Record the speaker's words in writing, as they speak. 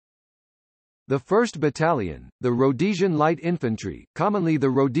The 1st Battalion, the Rhodesian Light Infantry, commonly the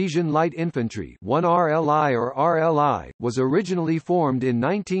Rhodesian Light Infantry 1 RLI or RLI, was originally formed in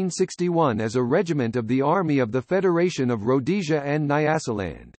 1961 as a regiment of the Army of the Federation of Rhodesia and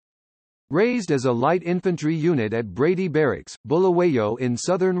Nyasaland. Raised as a light infantry unit at Brady Barracks, Bulawayo in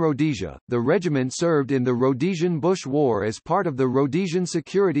southern Rhodesia, the regiment served in the Rhodesian Bush War as part of the Rhodesian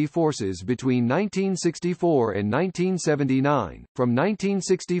Security Forces between 1964 and 1979, from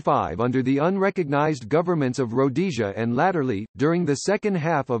 1965 under the unrecognized governments of Rhodesia and latterly, during the second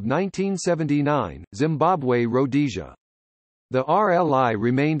half of 1979, Zimbabwe-Rhodesia. The RLI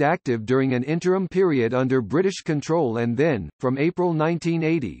remained active during an interim period under British control and then, from April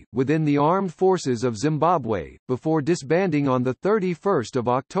 1980, within the Armed Forces of Zimbabwe, before disbanding on 31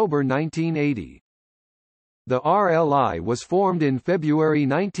 October 1980. The RLI was formed in February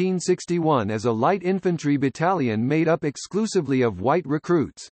 1961 as a light infantry battalion made up exclusively of white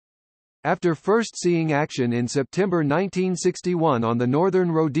recruits. After first seeing action in September 1961 on the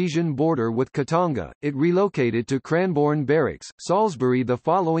northern Rhodesian border with Katanga, it relocated to Cranborne Barracks, Salisbury the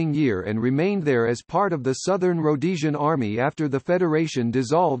following year and remained there as part of the Southern Rhodesian Army after the Federation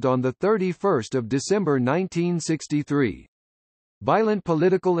dissolved on 31 December 1963. Violent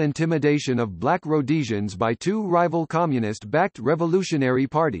political intimidation of black Rhodesians by two rival communist-backed revolutionary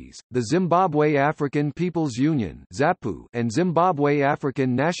parties, the Zimbabwe African People's Union (ZAPU) and Zimbabwe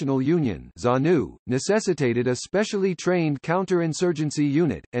African National Union (ZANU), necessitated a specially trained counter-insurgency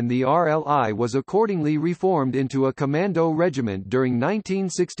unit, and the RLI was accordingly reformed into a commando regiment during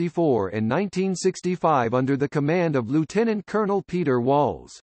 1964 and 1965 under the command of Lieutenant Colonel Peter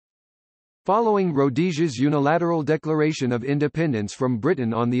Walls. Following Rhodesia's unilateral declaration of independence from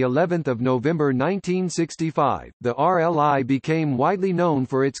Britain on the 11th of November 1965, the RLI became widely known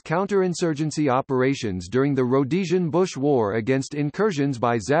for its counter-insurgency operations during the Rhodesian Bush War against incursions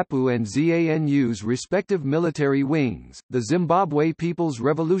by ZAPU and ZANU's respective military wings, the Zimbabwe People's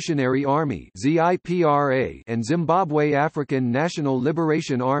Revolutionary Army (ZIPRA) and Zimbabwe African National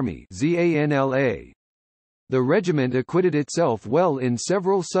Liberation Army (ZANLA). The regiment acquitted itself well in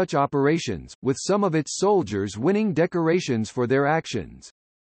several such operations, with some of its soldiers winning decorations for their actions.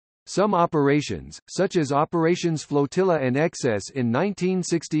 Some operations, such as Operations Flotilla and iExcess in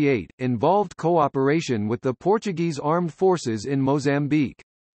 1968, involved cooperation with the Portuguese armed forces in Mozambique.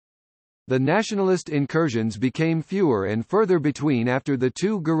 The nationalist incursions became fewer and further between after the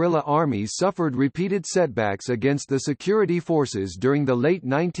two guerrilla armies suffered repeated setbacks against the security forces during the late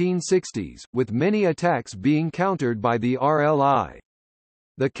 1960s, with many attacks being countered by the RLI.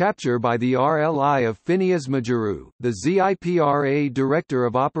 The capture by the RLI of Phineas Majuru, the ZIPRA Director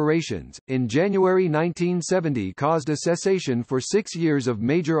of Operations, in January 1970 caused a cessation for 6 years of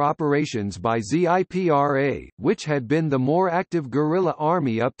major operations by ZIPRA, which had been the more active guerrilla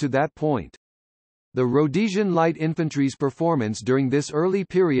army up to that point. The Rhodesian Light Infantry's performance during this early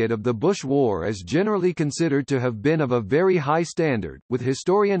period of the Bush War is generally considered to have been of a very high standard, with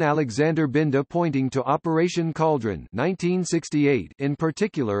historian Alexander Binda pointing to Operation Cauldron 1968 in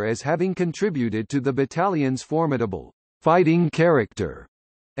particular as having contributed to the battalion's formidable fighting character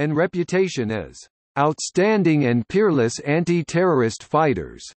and reputation as outstanding and peerless anti-terrorist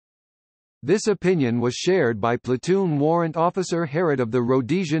fighters. This opinion was shared by Platoon Warrant Officer Herod of the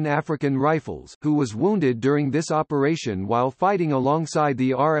Rhodesian African Rifles, who was wounded during this operation while fighting alongside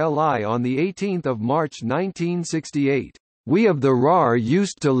the RLI on 18 March 1968. "We of the RAR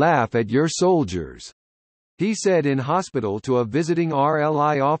used to laugh at your soldiers," he said in hospital to a visiting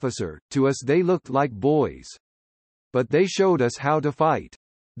RLI officer. "To us they looked like boys. But they showed us how to fight.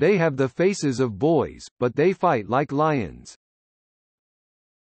 They have the faces of boys, but they fight like lions."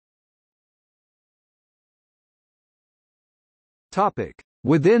 Topic: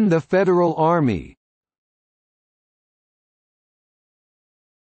 Within the Federal Army.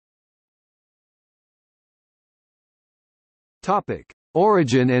 Topic: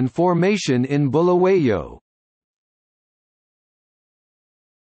 Origin and formation in Bulawayo.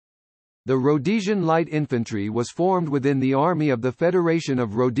 The Rhodesian Light Infantry was formed within the Army of the Federation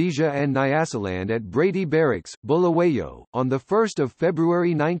of Rhodesia and Nyasaland at Brady Barracks, Bulawayo, on 1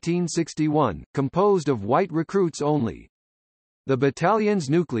 February 1961, composed of white recruits only. The battalion's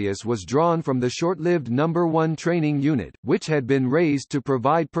nucleus was drawn from the short-lived No. 1 training unit, which had been raised to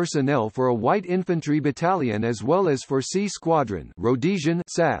provide personnel for a white infantry battalion as well as for C Squadron Rhodesian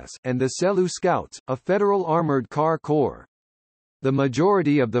SAS, and the Selu Scouts, a federal armored car corps. The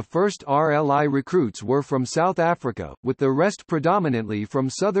majority of the first RLI recruits were from South Africa, with the rest predominantly from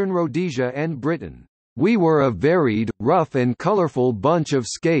southern Rhodesia and Britain. "We were a varied, rough and colorful bunch of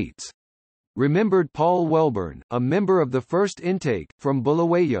skates," remembered Paul Welburn, a member of the first intake, from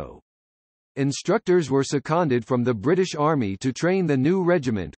Bulawayo. Instructors were seconded from the British Army to train the new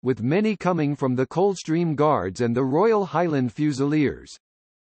regiment, with many coming from the Coldstream Guards and the Royal Highland Fusiliers.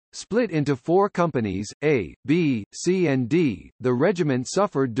 Split into 4 companies, A, B, C and D, the regiment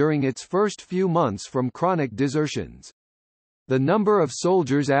suffered during its first few months from chronic desertions. The number of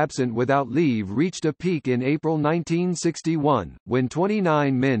soldiers absent without leave reached a peak in April 1961, when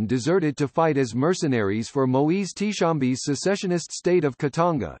 29 men deserted to fight as mercenaries for Moise Tshambi's secessionist state of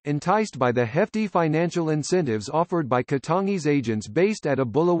Katanga, enticed by the hefty financial incentives offered by Katangi's agents based at a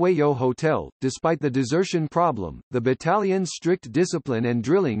Bulawayo hotel. Despite the desertion problem, the battalion's strict discipline and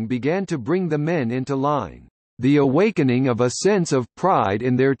drilling began to bring the men into line. The awakening of a sense of pride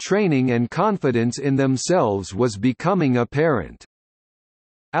in their training and confidence in themselves was becoming apparent.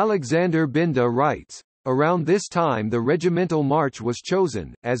 Alexander Binda writes, "Around this time the regimental march was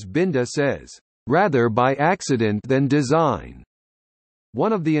chosen, as Binda says, rather by accident than design."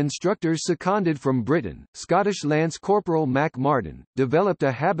 One of the instructors seconded from Britain, Scottish Lance Corporal Mac Martin, developed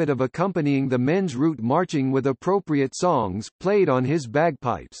a habit of accompanying the men's route marching with appropriate songs, played on his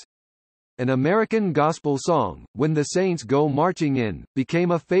bagpipes. An American gospel song, "When the Saints Go Marching In,"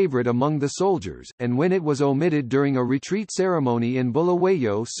 became a favorite among the soldiers, and when it was omitted during a retreat ceremony in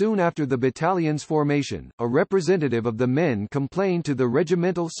Bulawayo soon after the battalion's formation, a representative of the men complained to the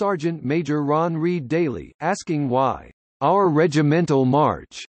regimental sergeant Major Ron Reed Daly, asking why "our regimental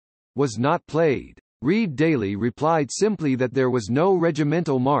march" was not played. Reed Daly replied simply that there was no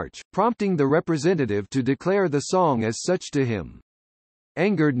regimental march, prompting the representative to declare the song as such to him.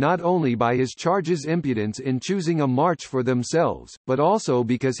 Angered not only by his charge's impudence in choosing a march for themselves, but also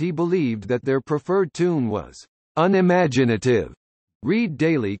because he believed that their preferred tune was unimaginative, Reed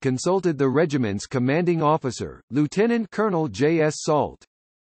Daly consulted the regiment's commanding officer, Lieutenant Colonel J.S. Salt.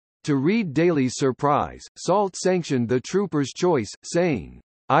 To Reed Daly's surprise, Salt sanctioned the troopers' choice, saying,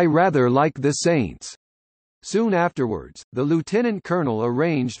 "I rather like the Saints." Soon afterwards, the lieutenant colonel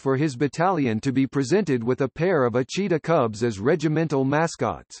arranged for his battalion to be presented with a pair of cheetah cubs as regimental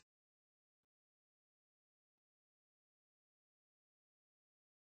mascots.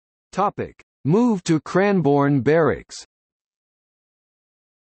 Topic: Move to Cranborne Barracks.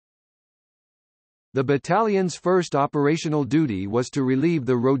 The battalion's first operational duty was to relieve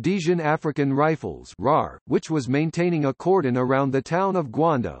the Rhodesian African Rifles (RAR), which was maintaining a cordon around the town of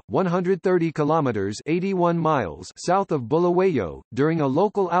Gwanda, 130 kilometers (81 miles) south of Bulawayo, during a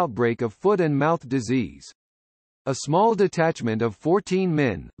local outbreak of foot and mouth disease. A small detachment of 14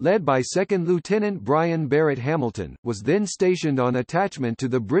 men, led by 2nd Lieutenant Brian Barrett Hamilton, was then stationed on attachment to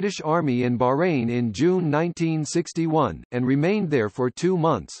the British Army in Bahrain in June 1961, and remained there for 2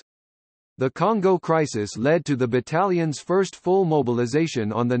 months. The Congo crisis led to the battalion's first full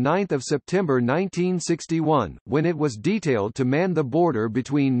mobilization on 9 September 1961, when it was detailed to man the border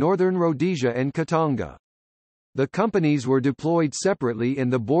between northern Rhodesia and Katanga. The companies were deployed separately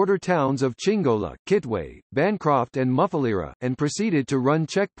in the border towns of Chingola, Kitwe, Bancroft and Mufulira, and proceeded to run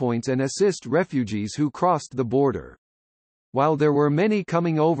checkpoints and assist refugees who crossed the border. While there were many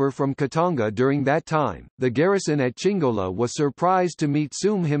coming over from Katanga during that time, the garrison at Chingola was surprised to meet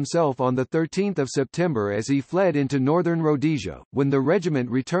Soom himself on 13 September as he fled into northern Rhodesia. When the regiment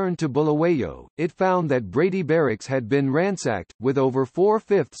returned to Bulawayo, it found that Brady Barracks had been ransacked, with over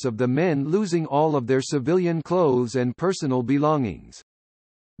 4/5 of the men losing all of their civilian clothes and personal belongings.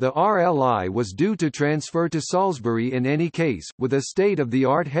 The RLI was due to transfer to Salisbury in any case, with a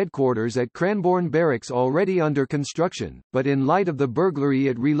state-of-the-art headquarters at Cranborne Barracks already under construction, but in light of the burglary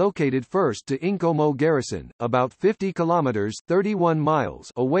it relocated first to Nkomo Garrison, about 50 kilometers (31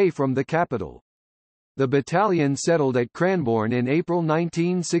 miles) away from the capital. The battalion settled at Cranborne in April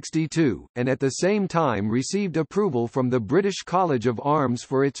 1962, and at the same time received approval from the British College of Arms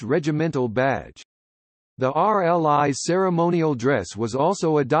for its regimental badge. The RLI's ceremonial dress was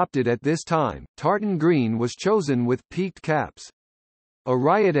also adopted at this time. Tartan green was chosen with peaked caps. A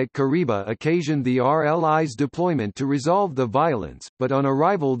riot at Kariba occasioned the RLI's deployment to resolve the violence, but on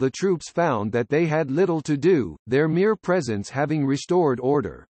arrival the troops found that they had little to do, their mere presence having restored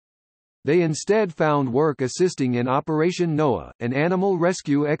order. They instead found work assisting in Operation Noah, an animal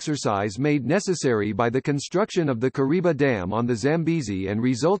rescue exercise made necessary by the construction of the Kariba Dam on the Zambezi and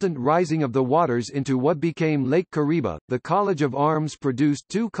resultant rising of the waters into what became Lake Kariba. The College of Arms produced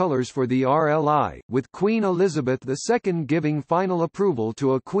 2 colors for the RLI, with Queen Elizabeth II giving final approval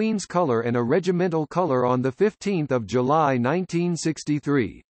to a Queen's color and a regimental color on 15 July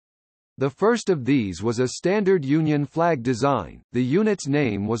 1963. The first of these was a standard Union flag design. The unit's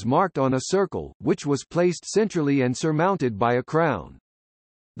name was marked on a circle, which was placed centrally and surmounted by a crown.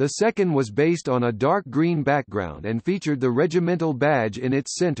 The second was based on a dark green background and featured the regimental badge in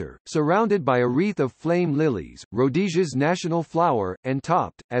its center, surrounded by a wreath of flame lilies, Rhodesia's national flower, and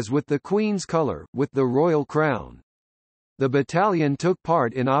topped, as with the Queen's colour, with the royal crown. The battalion took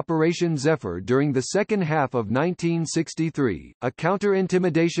part in Operation Zephyr during the second half of 1963, a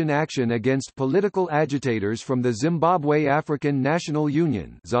counter-intimidation action against political agitators from the Zimbabwe African National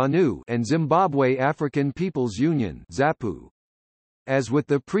Union (ZANU) and Zimbabwe African People's Union (ZAPU). As with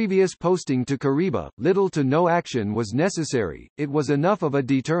the previous posting to Kariba, little to no action was necessary, it was enough of a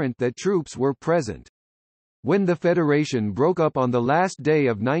deterrent that troops were present. When the Federation broke up on the last day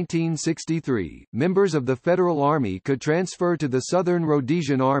of 1963, members of the Federal Army could transfer to the Southern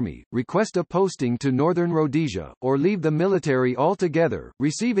Rhodesian Army, request a posting to Northern Rhodesia, or leave the military altogether,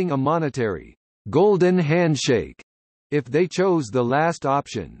 receiving a monetary golden handshake if they chose the last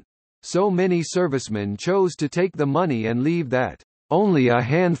option. So many servicemen chose to take the money and leave that only a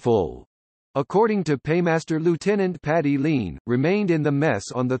handful, according to Paymaster Lieutenant Paddy Lean, remained in the mess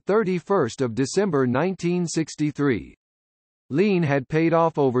on 31 December 1963. Lean had paid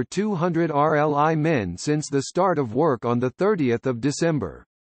off over 200 RLI men since the start of work on 30 December.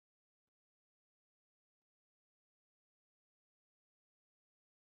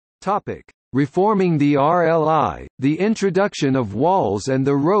 Reforming the RLI, the introduction of walls and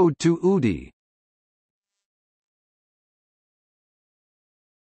the road to Udi.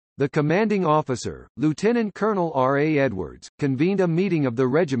 The commanding officer, Lieutenant Colonel R. A. Edwards, convened a meeting of the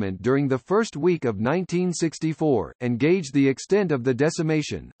regiment during the first week of 1964, and gauged the extent of the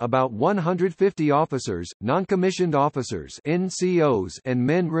decimation. About 150 officers, non-commissioned officers (NCOs) and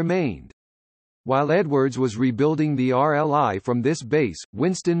men remained. While Edwards was rebuilding the RLI from this base,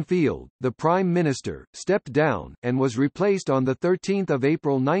 Winston Field, the Prime Minister, stepped down, and was replaced on 13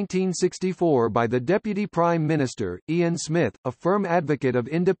 April 1964 by the Deputy Prime Minister, Ian Smith, a firm advocate of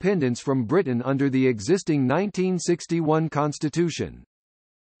independence from Britain under the existing 1961 constitution.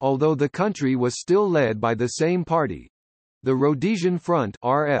 Although the country was still led by the same party—the Rhodesian Front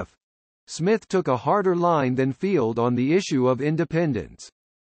 (RF), Smith took a harder line than Field on the issue of independence.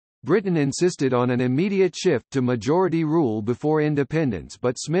 Britain insisted on an immediate shift to majority rule before independence,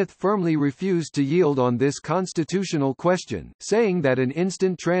 but Smith firmly refused to yield on this constitutional question, saying that an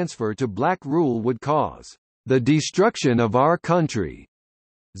instant transfer to black rule would cause the destruction of our country.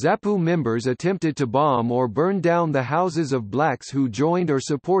 ZAPU members attempted to bomb or burn down the houses of blacks who joined or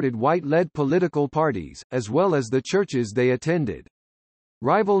supported white-led political parties, as well as the churches they attended.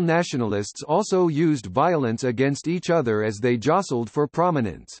 Rival nationalists also used violence against each other as they jostled for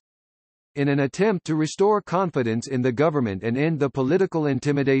prominence. In an attempt to restore confidence in the government and end the political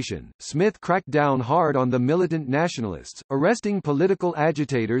intimidation, Smith cracked down hard on the militant nationalists, arresting political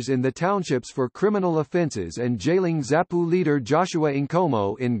agitators in the townships for criminal offences and jailing ZAPU leader Joshua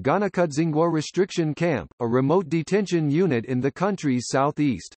Nkomo in Ganakadzingwa restriction camp, a remote detention unit in the country's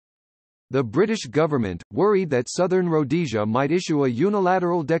southeast. The British government, worried that southern Rhodesia might issue a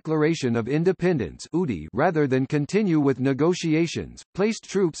unilateral declaration of independence rather than continue with negotiations, placed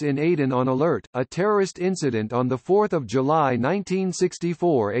troops in Aden on alert. A terrorist incident on 4 July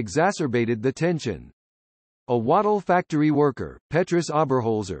 1964 exacerbated the tension. A wattle factory worker, Petrus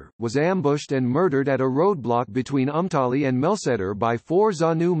Oberholzer, was ambushed and murdered at a roadblock between Umtali and Melsetter by 4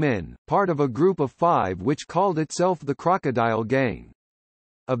 ZANU men, part of a group of 5 which called itself the Crocodile Gang.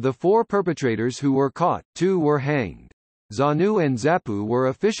 Of the 4 perpetrators who were caught, 2 were hanged. ZANU and ZAPU were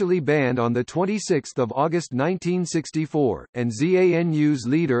officially banned on 26 August 1964, and ZANU's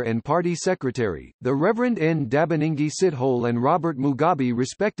leader and party secretary, the Reverend N. Dabaningi Sithole and Robert Mugabe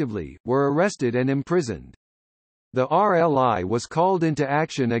respectively, were arrested and imprisoned. The RLI was called into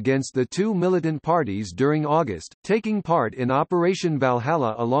action against the 2 militant parties during August, taking part in Operation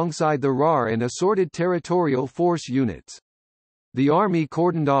Valhalla alongside the RAR and assorted territorial force units. The army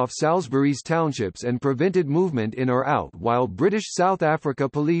cordoned off Salisbury's townships and prevented movement in or out, while British South Africa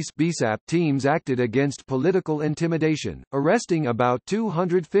Police (BSAP) teams acted against political intimidation, arresting about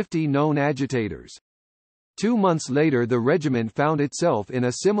 250 known agitators. 2 months later the regiment found itself in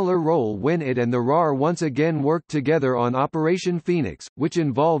a similar role when it and the RAR once again worked together on Operation Phoenix, which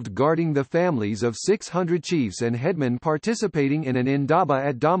involved guarding the families of 600 chiefs and headmen participating in an indaba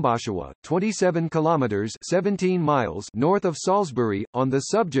at Dombashawa, 27 kilometers (17 miles) north of Salisbury, on the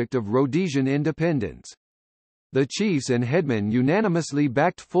subject of Rhodesian independence. The chiefs and headmen unanimously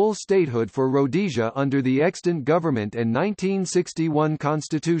backed full statehood for Rhodesia under the extant government and 1961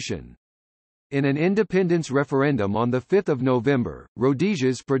 constitution. In an independence referendum on 5 November,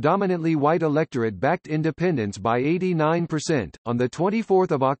 Rhodesia's predominantly white electorate backed independence by 89%. On 24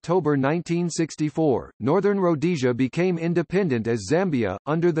 October 1964, Northern Rhodesia became independent as Zambia,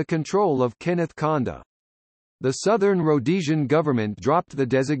 under the control of Kenneth Kaunda. The Southern Rhodesian government dropped the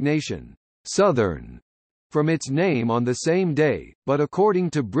designation, Southern, from its name on the same day, but according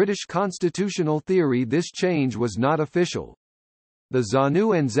to British constitutional theory this change was not official. The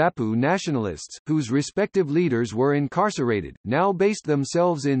ZANU and ZAPU nationalists, whose respective leaders were incarcerated, now based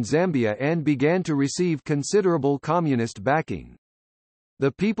themselves in Zambia and began to receive considerable communist backing. The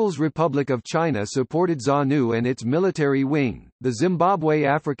People's Republic of China supported ZANU and its military wing, the Zimbabwe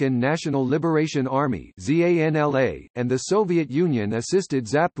African National Liberation Army (ZANLA), and the Soviet Union assisted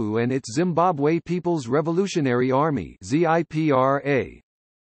ZAPU and its Zimbabwe People's Revolutionary Army (ZIPRA).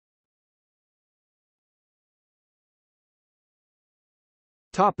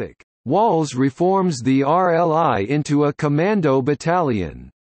 Topic: Walls reforms the RLI into a commando battalion.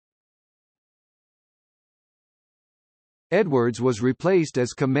 Edwards was replaced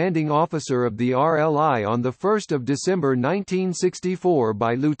as commanding officer of the RLI on 1 December 1964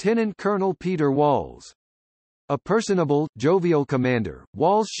 by Lieutenant Colonel Peter Walls. A personable, jovial commander,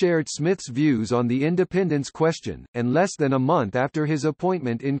 Walls shared Smith's views on the independence question, and less than a month after his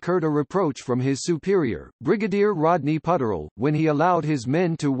appointment incurred a reproach from his superior, Brigadier Rodney Putterell, when he allowed his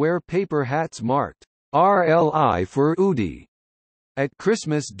men to wear paper hats marked RLI for Udi at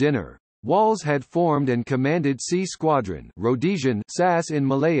Christmas dinner. Walls had formed and commanded C Squadron Rhodesian SAS in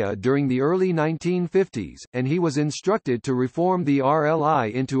Malaya during the early 1950s, and he was instructed to reform the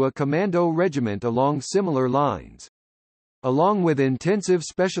RLI into a commando regiment along similar lines. Along with intensive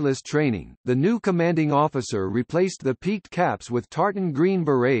specialist training, the new commanding officer replaced the peaked caps with tartan green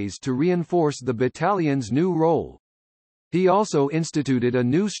berets to reinforce the battalion's new role. He also instituted a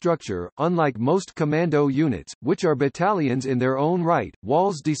new structure. Unlike most commando units, which are battalions in their own right,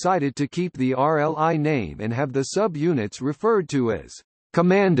 Walls decided to keep the RLI name and have the sub-units referred to as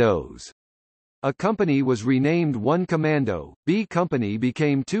commandos. A company was renamed 1 Commando, B Company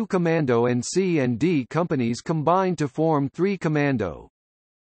became 2 Commando, and C and D companies combined to form 3 Commando.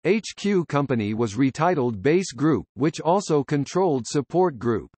 HQ Company was retitled Base Group, which also controlled Support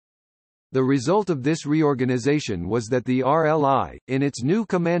Group. The result of this reorganization was that the RLI, in its new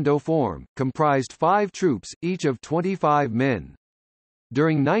commando form, comprised 5 troops, each of 25 men.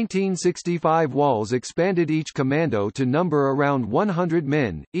 During 1965, Walls expanded each commando to number around 100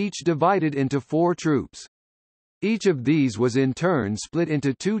 men, each divided into 4 troops. Each of these was in turn split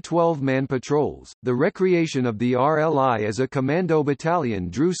into 2 12-man patrols. The recreation of the RLI as a commando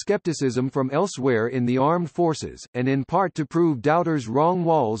battalion drew skepticism from elsewhere in the armed forces, and in part to prove doubters wrong,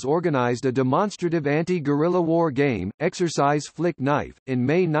 Walls organized a demonstrative anti-guerrilla war game, Exercise Flick Knife, in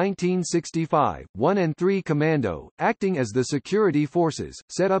May 1965. 1 and 3 Commando, acting as the security forces,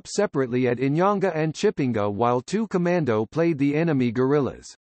 set up separately at Inyanga and Chipinga, while 2 Commando played the enemy guerrillas.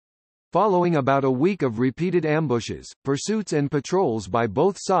 Following about a week of repeated ambushes, pursuits and patrols by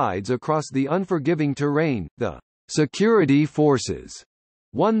both sides across the unforgiving terrain, the security forces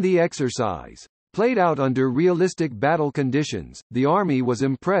won the exercise. Played out under realistic battle conditions, the Army was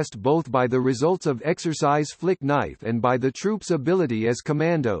impressed both by the results of Exercise Flick Knife and by the troops' ability as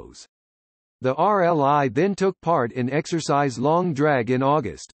commandos. The RLI then took part in Exercise Long Drag in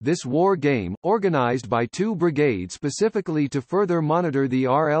August. This war game, organized by 2 brigades specifically to further monitor the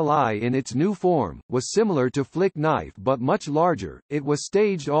RLI in its new form, was similar to Flick Knife but much larger. It was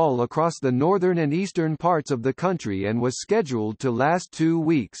staged all across the northern and eastern parts of the country and was scheduled to last 2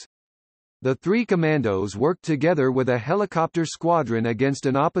 weeks. The 3 commandos worked together with a helicopter squadron against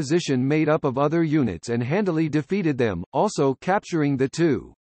an opposition made up of other units and handily defeated them, also capturing the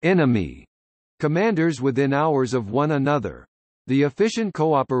 2 enemy commanders within hours of one another. The efficient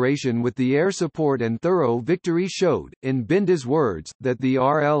cooperation with the air support and thorough victory showed, in Binda's words, that the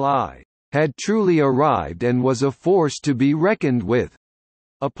RLI had truly arrived and was a force to be reckoned with.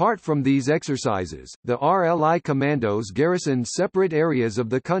 Apart from these exercises, the RLI commandos garrisoned separate areas of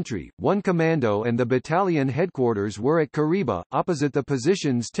the country. 1 Commando and the battalion headquarters were at Kariba, opposite the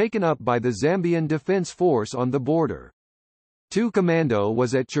positions taken up by the Zambian Defence Force on the border. 2 Commando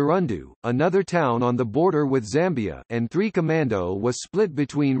was at Chirundu, another town on the border with Zambia, and 3 Commando was split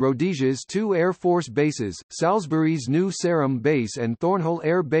between Rhodesia's 2 Air Force bases, Salisbury's New Sarum Base and Thornhill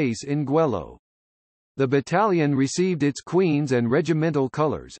Air Base in Gwelo. The battalion received its Queen's and regimental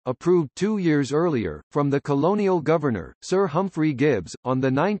colours, approved 2 years earlier, from the colonial governor, Sir Humphrey Gibbs, on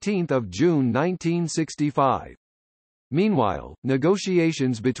 19 June 1965. Meanwhile,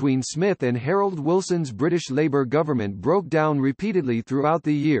 negotiations between Smith and Harold Wilson's British Labour government broke down repeatedly throughout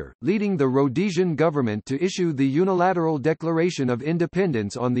the year, leading the Rhodesian government to issue the unilateral Declaration of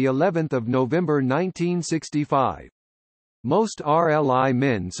Independence on the 11th of November 1965. Most RLI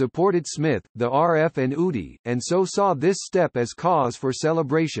men supported Smith, the RF and UDI, and so saw this step as cause for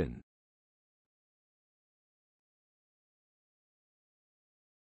celebration.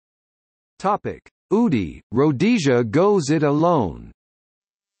 Topic: UDI, Rhodesia goes it alone.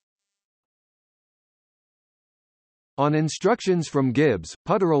 On instructions from Gibbs,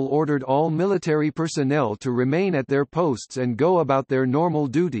 Putterell ordered all military personnel to remain at their posts and go about their normal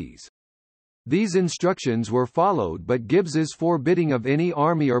duties. These instructions were followed, but Gibbs's forbidding of any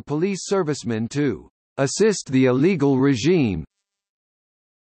army or police servicemen to assist the illegal regime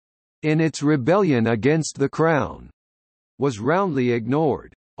in its rebellion against the Crown was roundly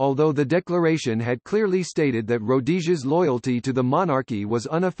ignored. Although the declaration had clearly stated that Rhodesia's loyalty to the monarchy was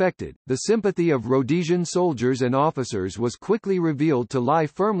unaffected, the sympathy of Rhodesian soldiers and officers was quickly revealed to lie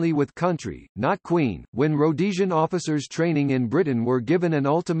firmly with country, not queen. When Rhodesian officers training in Britain were given an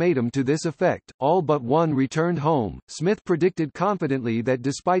ultimatum to this effect, all but one returned home. Smith predicted confidently that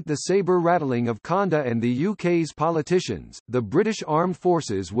despite the sabre-rattling of Conda and the UK's politicians, the British armed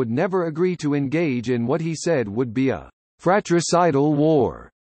forces would never agree to engage in what he said would be a fratricidal war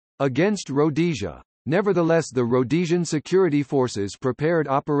against Rhodesia. Nevertheless, the Rhodesian security forces prepared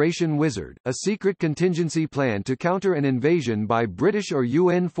Operation Wizard, a secret contingency plan to counter an invasion by British or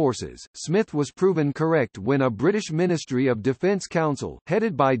UN forces. Smith was proven correct when a British Ministry of Defence Council,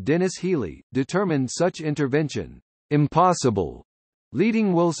 headed by Denis Healey, determined such intervention impossible,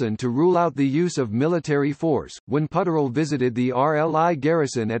 leading Wilson to rule out the use of military force. When Putterell visited the RLI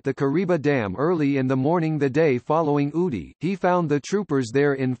garrison at the Kariba Dam early in the morning the day following UDI, he found the troopers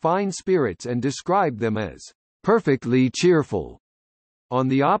there in fine spirits and described them as perfectly cheerful. On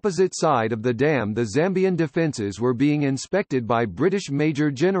the opposite side of the dam, the Zambian defences were being inspected by British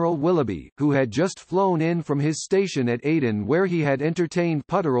Major General Willoughby, who had just flown in from his station at Aden, where he had entertained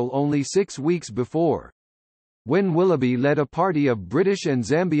Putterell only 6 weeks before. When Willoughby led a party of British and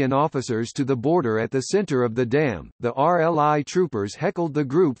Zambian officers to the border at the centre of the dam, the RLI troopers heckled the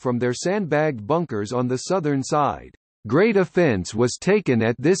group from their sandbagged bunkers on the southern side. "Great offence was taken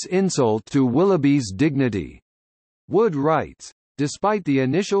at this insult to Willoughby's dignity," Wood writes. Despite the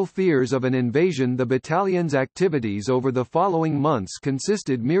initial fears of an invasion, the battalion's activities over the following months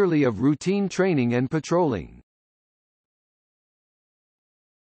consisted merely of routine training and patrolling.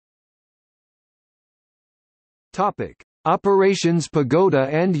 Topic: Operations Pagoda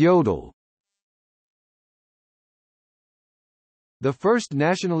and iYodel. The first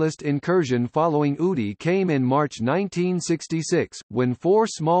nationalist incursion following UDI came in March 1966, when 4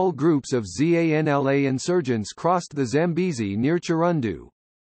 small groups of ZANLA insurgents crossed the Zambezi near Chirundu.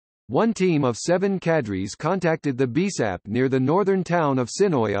 One team of 7 cadres contacted the BSAP near the northern town of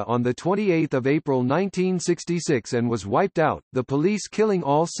Sinoia on 28 April 1966 and was wiped out, the police killing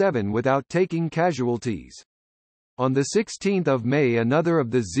all 7 without taking casualties. On 16 May, another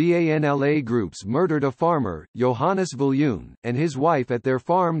of the ZANLA groups murdered a farmer, Johannes Viljoen, and his wife at their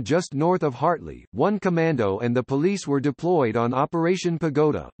farm just north of Hartley. 1 commando and the police were deployed on Operation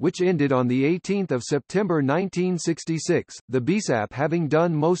Pagoda, which ended on 18 September 1966, the BSAP having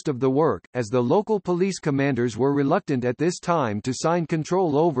done most of the work, as the local police commanders were reluctant at this time to sign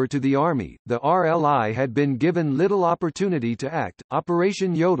control over to the army. The RLI had been given little opportunity to act.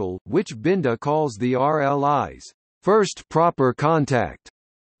 Operation iYodel, which Binda calls the RLI's first proper contact,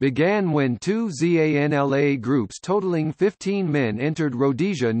 began when 2 ZANLA groups totaling 15 men entered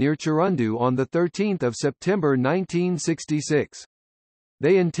Rhodesia near Chirundu on 13 September 1966.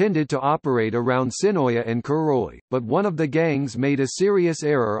 They intended to operate around Sinoia and Kuroi, but one of the gangs made a serious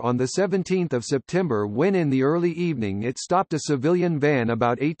error on 17 September when in the early evening it stopped a civilian van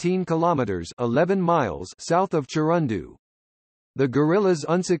about 18 kilometers (11 miles) south of Chirundu. The guerrillas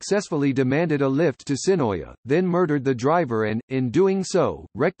unsuccessfully demanded a lift to Sinoia, then murdered the driver and, in doing so,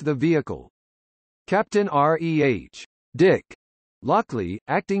 wrecked the vehicle. Captain R.E.H. Dick Lockley,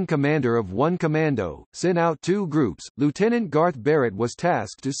 acting commander of 1 commando, sent out 2 groups. Lieutenant Garth Barrett was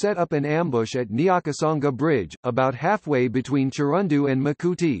tasked to set up an ambush at Nyakasonga Bridge, about halfway between Chirundu and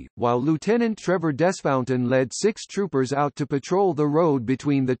Makuti, while Lieutenant Trevor Desfountain led 6 troopers out to patrol the road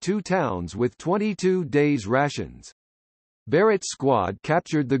between the 2 towns with 22 days' rations. Barrett's squad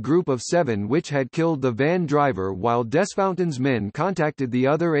captured the group of 7 which had killed the van driver, while Desfountain's men contacted the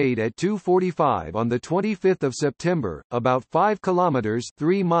other 8 at 2:45 on 25 September, about 5 kilometers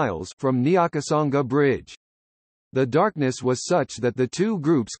 (3 miles) from Nyakasonga Bridge. The darkness was such that the two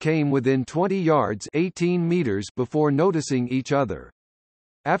groups came within 20 yards 18 meters before noticing each other.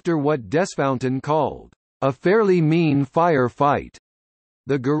 After what Desfountain called, "a fairly mean firefight,"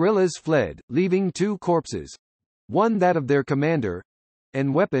 the guerrillas fled, leaving two corpses, one that of their commander,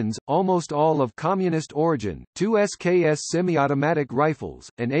 and weapons, almost all of communist origin, two SKS semi-automatic rifles,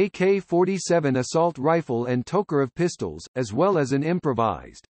 an AK-47 assault rifle and Tokarev pistols, as well as an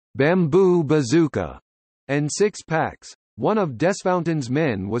improvised bamboo bazooka, and 6 packs. One of Desfountain's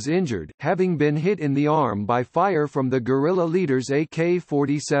men was injured, having been hit in the arm by fire from the guerrilla leader's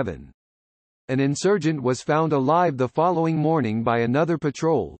AK-47. An insurgent was found alive the following morning by another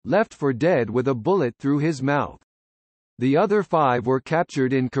patrol, left for dead with a bullet through his mouth. The other 5 were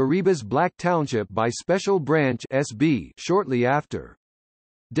captured in Kariba's Black Township by Special Branch SB shortly after.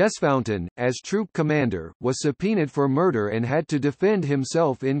 Desfountain, as troop commander, was subpoenaed for murder and had to defend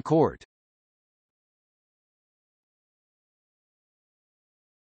himself in court.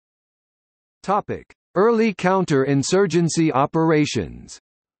 Topic: Early counter-insurgency operations.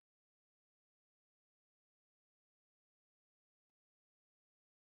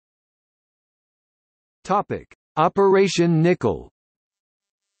 Topic: Operation Nickel.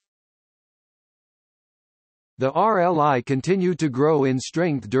 The RLI continued to grow in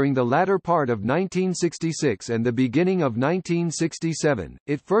strength during the latter part of 1966 and the beginning of 1967.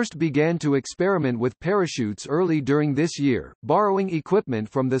 It first began to experiment with parachutes early during this year, borrowing equipment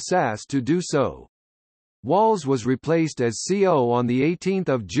from the SAS to do so. Walls was replaced as CO on 18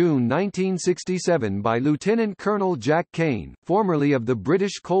 June 1967 by Lieutenant Colonel Jack Kane, formerly of the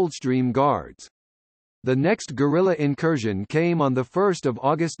British Coldstream Guards. The next guerrilla incursion came on 1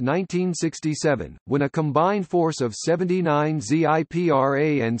 August 1967, when a combined force of 79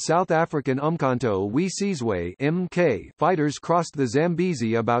 ZIPRA and South African Umkhonto we Sizwe (MK) fighters crossed the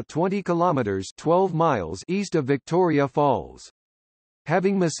Zambezi about 20 kilometers (12 miles) east of Victoria Falls.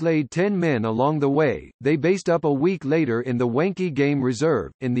 Having mislaid 10 men along the way, they based up a week later in the Wenke Game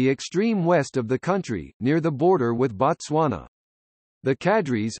Reserve, in the extreme west of the country, near the border with Botswana. The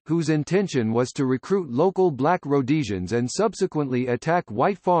cadres, whose intention was to recruit local black Rhodesians and subsequently attack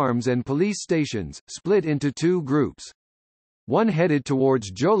white farms and police stations, split into 2 groups. One headed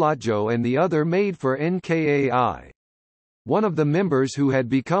towards Jolotjo and the other made for Nkai. One of the members who had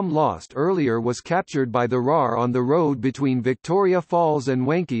become lost earlier was captured by the RAR on the road between Victoria Falls and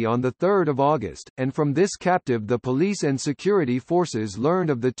Wenke on 3 August, and from this captive the police and security forces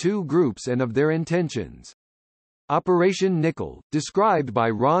learned of the 2 groups and of their intentions. Operation Nickel, described by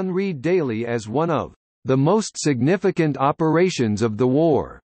Ron Reed Daly as one of the most significant operations of the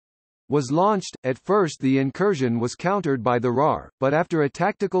war, was launched. At first the incursion was countered by the RAR, but after a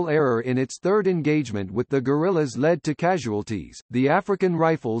tactical error in its third engagement with the guerrillas led to casualties. The African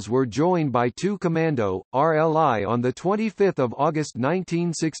Rifles were joined by 2 Commando, RLI on 25 August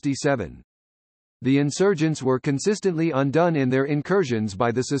 1967. The insurgents were consistently undone in their incursions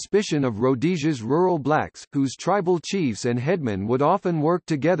by the suspicion of Rhodesia's rural blacks, whose tribal chiefs and headmen would often work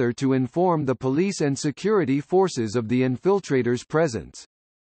together to inform the police and security forces of the infiltrators' presence.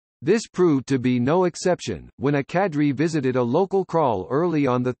 This proved to be no exception. When a cadre visited a local kraal early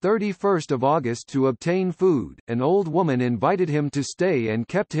on 31 August to obtain food, an old woman invited him to stay and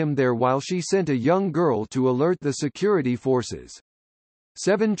kept him there while she sent a young girl to alert the security forces.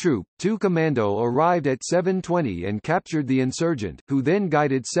 7 Troop, 2 Commando arrived at 7:20 and captured the insurgent, who then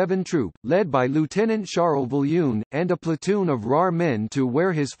guided 7 Troop, led by Lieutenant Charles Viljoen, and a platoon of RAR men to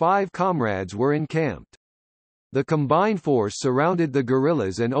where his 5 comrades were encamped. The combined force surrounded the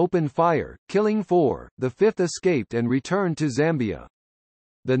guerrillas and opened fire, killing 4. The 5th escaped and returned to Zambia.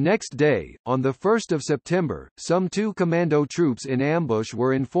 The next day, on 1 September, some 2 commando troops in ambush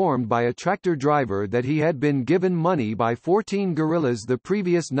were informed by a tractor driver that he had been given money by 14 guerrillas the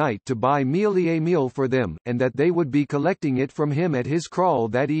previous night to buy meal for them, and that they would be collecting it from him at his kraal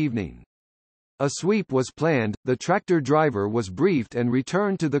that evening. A sweep was planned, the tractor driver was briefed and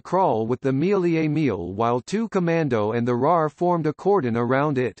returned to the kraal with the meal while 2 commando and the RAR formed a cordon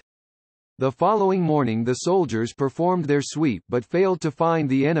around it. The following morning the soldiers performed their sweep but failed to find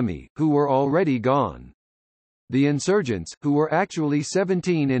the enemy, who were already gone. The insurgents, who were actually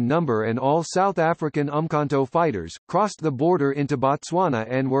 17 in number and all South African Umkhonto fighters, crossed the border into Botswana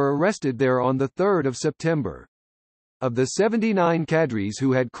and were arrested there on 3 September. Of the 79 cadres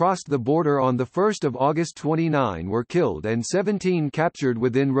who had crossed the border on 1 August 29 were killed and 17 captured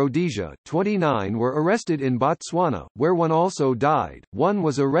within Rhodesia, 29 were arrested in Botswana, where 1 also died, 1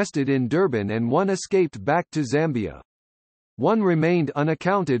 was arrested in Durban and 1 escaped back to Zambia. 1 remained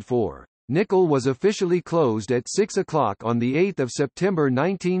unaccounted for. Nickel was officially closed at 6 o'clock on 8 September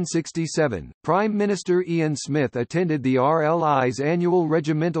 1967. Prime Minister Ian Smith attended the RLI's annual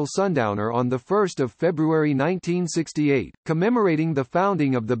regimental sundowner on 1 February 1968, commemorating the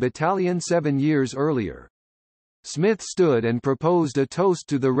founding of the battalion 7 years earlier. Smith stood and proposed a toast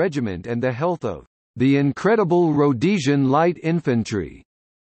to the regiment and the health of the incredible Rhodesian Light Infantry.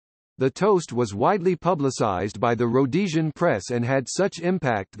 The toast was widely publicized by the Rhodesian press and had such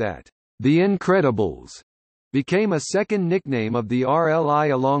impact that The Incredibles became a second nickname of the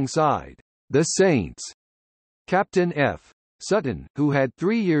RLI alongside the Saints. Captain F. Sutton, who had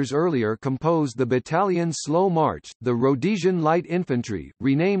 3 years earlier composed the battalion's slow march, the Rhodesian Light Infantry,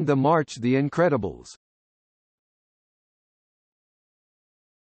 renamed the march the Incredibles.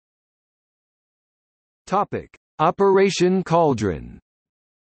 Topic: Operation Cauldron.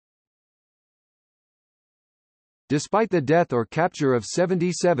 Despite the death or capture of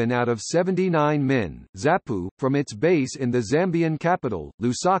 77 out of 79 men, ZAPU, from its base in the Zambian capital,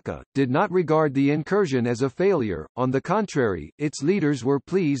 Lusaka, did not regard the incursion as a failure. On the contrary, its leaders were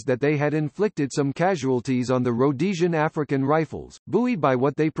pleased that they had inflicted some casualties on the Rhodesian African Rifles. Buoyed by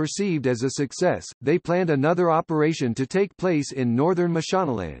what they perceived as a success, they planned another operation to take place in northern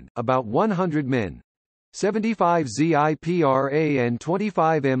Mashonaland. About 100 men, 75 ZIPRA and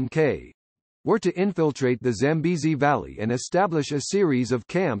 25 MK, were to infiltrate the Zambezi Valley and establish a series of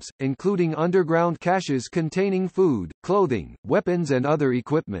camps, including underground caches containing food, clothing, weapons and other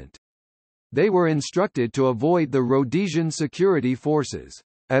equipment. They were instructed to avoid the Rhodesian security forces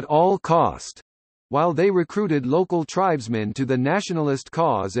at all cost, while they recruited local tribesmen to the nationalist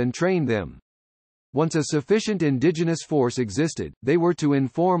cause and trained them. Once a sufficient indigenous force existed, they were to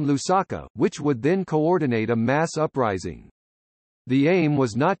inform Lusaka, which would then coordinate a mass uprising. The aim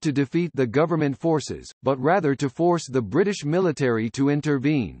was not to defeat the government forces, but rather to force the British military to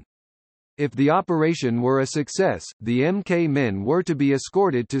intervene. If the operation were a success, the MK men were to be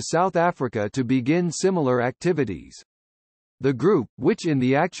escorted to South Africa to begin similar activities. The group, which in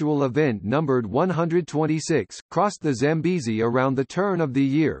the actual event numbered 126, crossed the Zambezi around the turn of the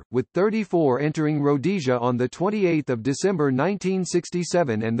year, with 34 entering Rhodesia on 28 December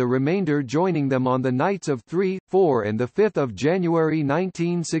 1967 and the remainder joining them on the nights of 3, 4 and 5 January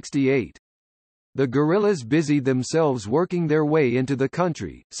 1968. The guerrillas busied themselves working their way into the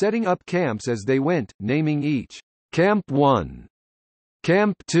country, setting up camps as they went, naming each Camp 1,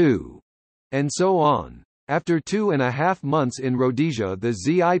 Camp 2, and so on. After 2.5 months in Rhodesia, the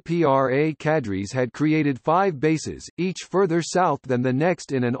ZIPRA cadres had created 5 bases, each further south than the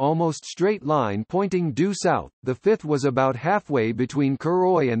next in an almost straight line pointing due south. The 5th was about halfway between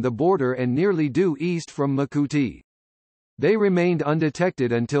Kuroi and the border and nearly due east from Makuti. They remained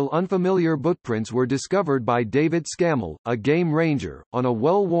undetected until unfamiliar footprints were discovered by David Scammell, a game ranger, on a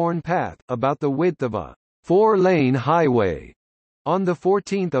well-worn path, about the width of a 4-lane highway, on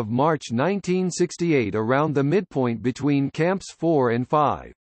 14 March 1968 around the midpoint between Camps 4 and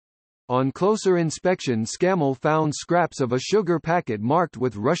 5. On closer inspection, Scammell found scraps of a sugar packet marked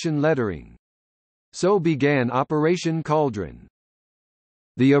with Russian lettering. So began Operation Cauldron.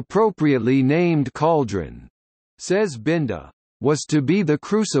 The appropriately named Cauldron, says Binda, was to be the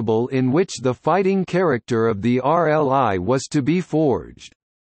crucible in which the fighting character of the RLI was to be forged.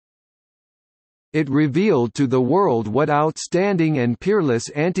 It revealed to the world what outstanding and peerless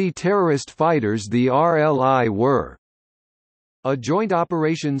anti-terrorist fighters the RLI were. A Joint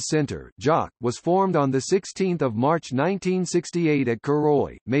Operations Center was formed on 16 March 1968 at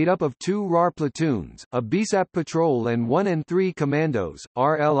Kuroi, made up of 2 RAR platoons, a BSAP patrol and 1 and 3 commandos,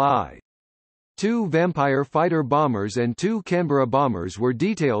 RLI. 2 Vampire fighter bombers and 2 Canberra bombers were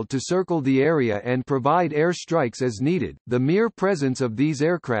detailed to circle the area and provide air strikes as needed. The mere presence of these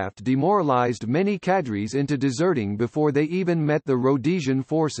aircraft demoralized many cadres into deserting before they even met the Rhodesian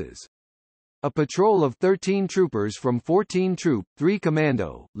forces. A patrol of 13 troopers from 14 Troop, 3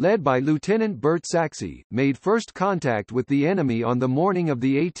 Commando, led by Lieutenant Bert Saxe, made first contact with the enemy on the morning of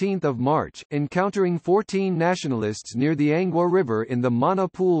 18 March, encountering 14 nationalists near the Angwa River in the Mana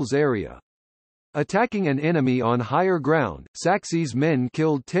Pools area. Attacking an enemy on higher ground, Saxe's men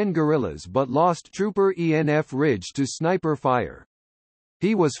killed 10 guerrillas but lost Trooper ENF Ridge to sniper fire.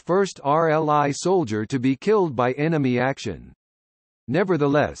 He was first RLI soldier to be killed by enemy action.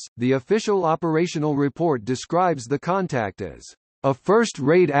 Nevertheless, the official operational report describes the contact as a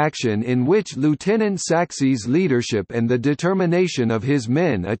first-rate action in which Lieutenant Saxe's leadership and the determination of his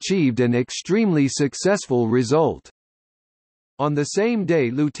men achieved an extremely successful result. On the same day,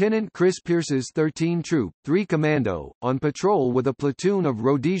 Lieutenant Chris Pierce's 13 Troop, 3 Commando, on patrol with a platoon of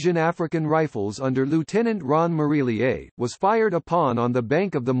Rhodesian African Rifles under Lieutenant Ron Marillier, was fired upon on the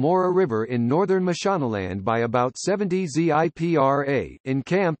bank of the Mora River in northern Mashonaland by about 70 ZIPRA,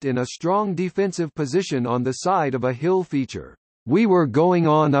 encamped in a strong defensive position on the side of a hill feature. "We were going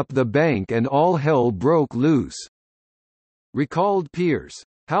on up the bank and all hell broke loose," recalled Pierce.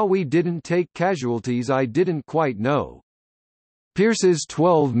 "How we didn't take casualties I didn't quite know." Pierce's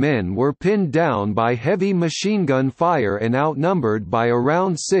 12 men were pinned down by heavy machine gun fire and outnumbered by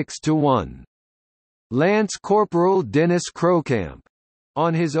around 6 to 1. Lance Corporal Dennis Crowcamp,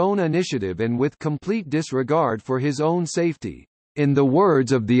 on his own initiative and with complete disregard for his own safety, in the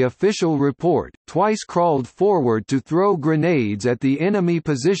words of the official report, twice crawled forward to throw grenades at the enemy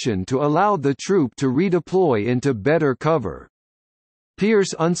position to allow the troop to redeploy into better cover.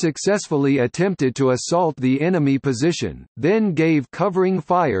 Pierce unsuccessfully attempted to assault the enemy position, then gave covering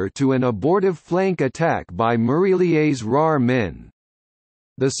fire to an abortive flank attack by Marillier's RAR men.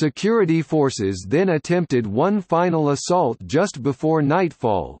 The security forces then attempted one final assault just before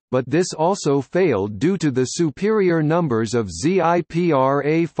nightfall, but this also failed due to the superior numbers of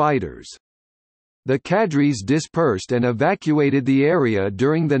ZIPRA fighters. The cadres dispersed and evacuated the area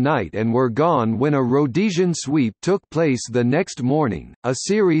during the night and were gone when a Rhodesian sweep took place the next morning. A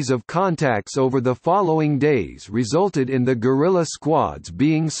series of contacts over the following days resulted in the guerrilla squads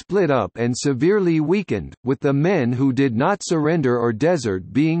being split up and severely weakened, with the men who did not surrender or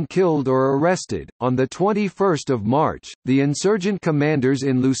desert being killed or arrested. On the 21st of March, the insurgent commanders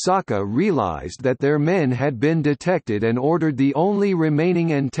in Lusaka realized that their men had been detected and ordered the only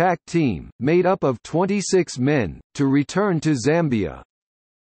remaining intact team, made up of 26 men, to return to Zambia.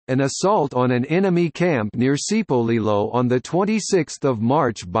 An assault on an enemy camp near Sipolilo on 26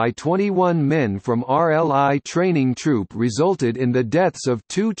 March by 21 men from RLI training troop resulted in the deaths of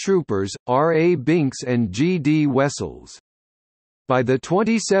 2 troopers, R.A. Binks and G.D. Wessels. By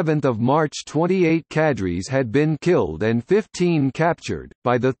 27 March 28 cadres had been killed and 15 captured.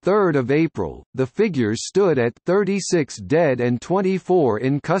 By 3 April, the figures stood at 36 dead and 24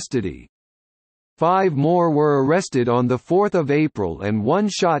 in custody. 5 more were arrested on 4 April and 1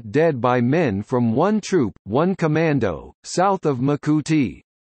 shot dead by men from 1 troop, 1 commando, south of Makuti.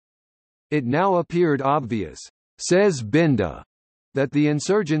 It now appeared obvious, says Binda, that the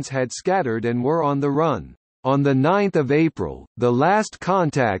insurgents had scattered and were on the run. On 9 April, the last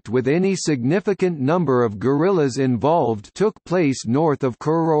contact with any significant number of guerrillas involved took place north of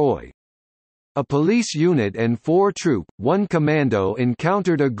Kuroi. A police unit and 4 troop, 1 commando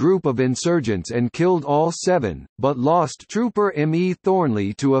encountered a group of insurgents and killed all 7, but lost trooper M.E.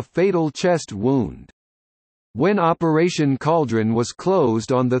 Thornley to a fatal chest wound. When Operation Cauldron was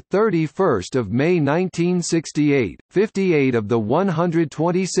closed on 31 May 1968, 58 of the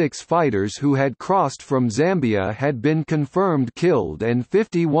 126 fighters who had crossed from Zambia had been confirmed killed and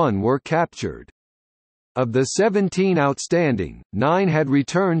 51 were captured. Of the 17 outstanding, 9 had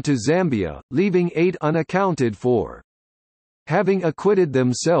returned to Zambia, leaving 8 unaccounted for. Having acquitted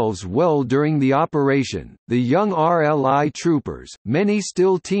themselves well during the operation, the young RLI troopers, many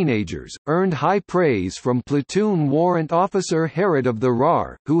still teenagers, earned high praise from Platoon Warrant Officer Herod of the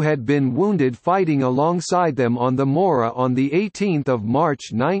RAR, who had been wounded fighting alongside them on the Mora on 18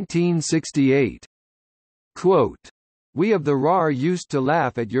 March 1968. Quote, "We of the RAR used to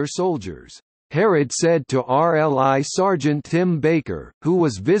laugh at your soldiers," Herod said to RLI Sergeant Tim Baker, who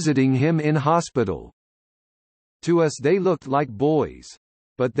was visiting him in hospital. "To us they looked like boys.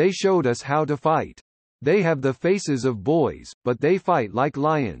 But they showed us how to fight. They have the faces of boys, but they fight like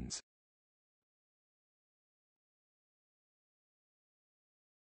lions."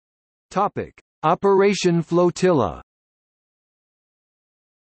 Topic: Operation Flotilla.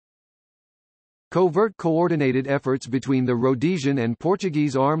 Covert coordinated efforts between the Rhodesian and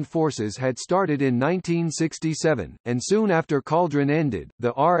Portuguese armed forces had started in 1967, and soon after Cauldron ended,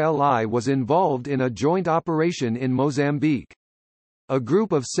 the RLI was involved in a joint operation in Mozambique. A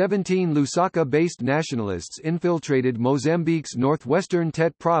group of 17 Lusaka-based nationalists infiltrated Mozambique's northwestern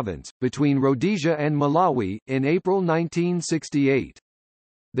Tete province, between Rhodesia and Malawi, in April 1968.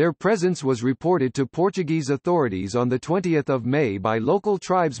 Their presence was reported to Portuguese authorities on 20 May by local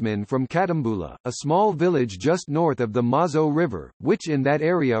tribesmen from Katambula, a small village just north of the Mazo River, which in that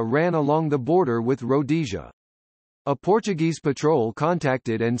area ran along the border with Rhodesia. A Portuguese patrol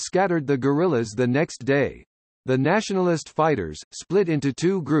contacted and scattered the guerrillas the next day. The nationalist fighters, split into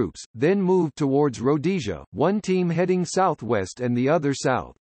 2 groups, then moved towards Rhodesia, one team heading southwest and the other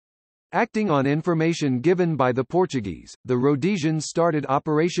south. Acting on information given by the Portuguese, the Rhodesians started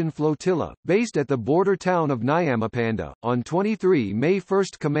Operation Flotilla, based at the border town of Nyamapanda. On 23 May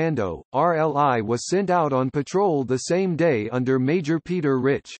 1st Commando, RLI was sent out on patrol the same day under Major Peter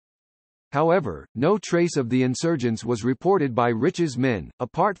Rich. However, no trace of the insurgents was reported by Rich's men,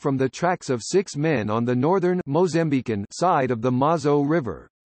 apart from the tracks of 6 men on the northern Mozambican side of the Mazo River.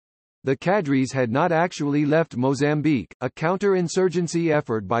 The cadres had not actually left Mozambique. A counter-insurgency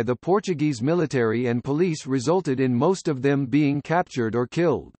effort by the Portuguese military and police resulted in most of them being captured or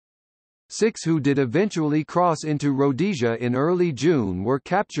killed. 6 who did eventually cross into Rhodesia in early June were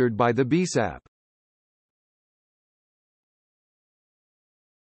captured by the BSAP.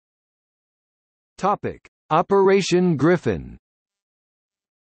 Topic: Operation Griffin.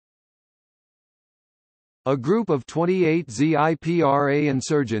 A group of 28 ZIPRA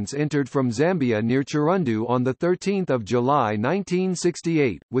insurgents entered from Zambia near Chirundu on 13 July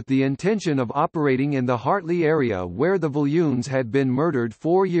 1968, with the intention of operating in the Hartley area where the Viljoens had been murdered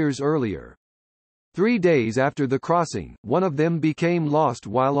 4 years earlier. 3 days after the crossing, one of them became lost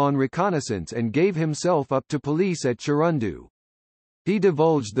while on reconnaissance and gave himself up to police at Chirundu. He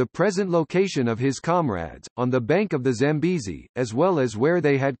divulged the present location of his comrades, on the bank of the Zambezi, as well as where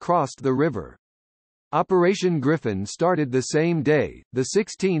they had crossed the river. Operation Griffin started the same day,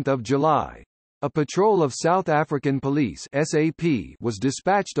 16 July. A patrol of South African Police (SAP) was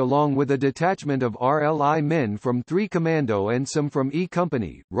dispatched along with a detachment of RLI men from 3 Commando and some from E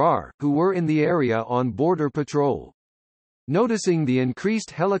Company, RAR, who were in the area on border patrol. Noticing the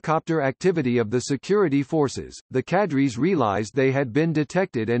increased helicopter activity of the security forces, the cadres realized they had been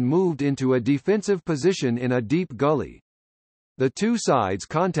detected and moved into a defensive position in a deep gully. The two sides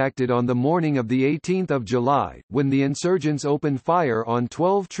contacted on the morning of 18 July, when the insurgents opened fire on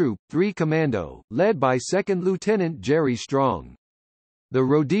 12 Troop, 3 Commando, led by 2nd Lieutenant Jerry Strong. The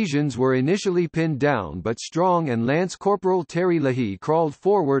Rhodesians were initially pinned down, but Strong and Lance Corporal Terry Leahy crawled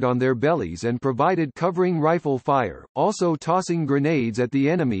forward on their bellies and provided covering rifle fire, also tossing grenades at the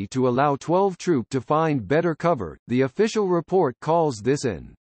enemy to allow 12 Troop to find better cover. The official report calls this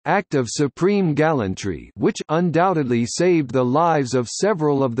an act of supreme gallantry, which undoubtedly saved the lives of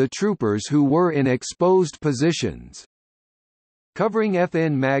several of the troopers who were in exposed positions. Covering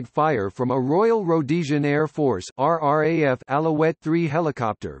FN MAG fire from a Royal Rhodesian Air Force RRAF Alouette 3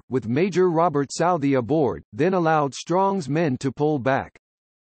 helicopter, with Major Robert Southey aboard, then allowed Strong's men to pull back.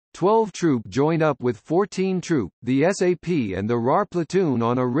 12 Troop joined up with 14 Troop, the SAP and the RAR platoon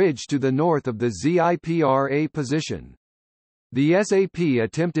on a ridge to the north of the ZIPRA position. The SAP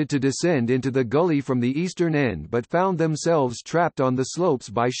attempted to descend into the gully from the eastern end but found themselves trapped on the slopes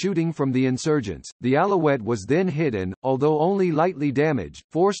by shooting from the insurgents. The Alouette was then hit and, although only lightly damaged,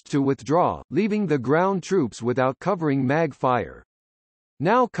 forced to withdraw, leaving the ground troops without covering MAG fire.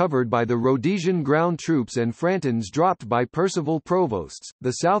 Now covered by the Rhodesian ground troops and Frantons dropped by Percival Provosts,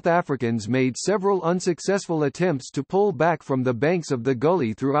 the South Africans made several unsuccessful attempts to pull back from the banks of the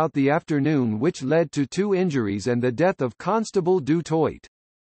gully throughout the afternoon, which led to 2 injuries and the death of Constable Du Toit.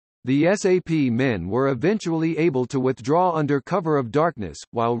 The SAP men were eventually able to withdraw under cover of darkness,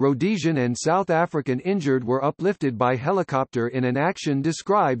 while Rhodesian and South African injured were uplifted by helicopter in an action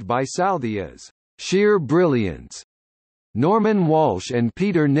described by Southey as sheer brilliance. Norman Walsh and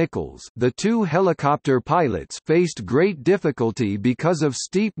Peter Nichols, the 2 helicopter pilots, faced great difficulty because of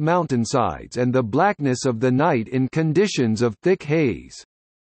steep mountainsides and the blackness of the night in conditions of thick haze.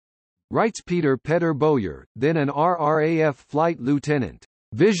 Writes Peter Boyer, then an RRAF flight lieutenant.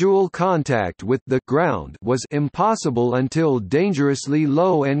 Visual contact with the ground was impossible until dangerously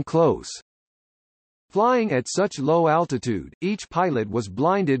low and close. Flying at such low altitude, each pilot was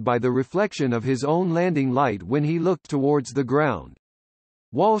blinded by the reflection of his own landing light when he looked towards the ground.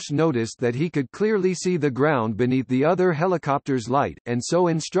 Walsh noticed that he could clearly see the ground beneath the other helicopter's light, and so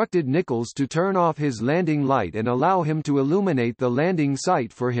instructed Nichols to turn off his landing light and allow him to illuminate the landing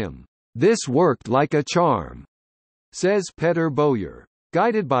site for him. "This worked like a charm," says Peter Boyer.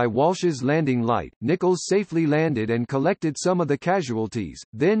 Guided by Walsh's landing light, Nichols safely landed and collected some of the casualties,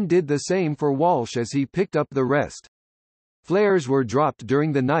 then did the same for Walsh as he picked up the rest. Flares were dropped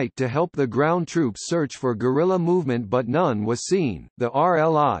during the night to help the ground troops search for guerrilla movement, but none was seen. The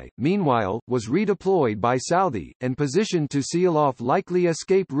RLI, meanwhile, was redeployed by Southey, and positioned to seal off likely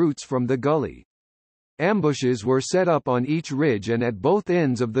escape routes from the gully. Ambushes were set up on each ridge and at both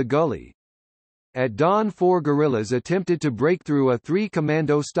ends of the gully. At dawn 4 guerrillas attempted to break through a 3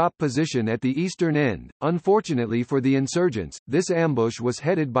 Commando stop position at the eastern end. Unfortunately for the insurgents, this ambush was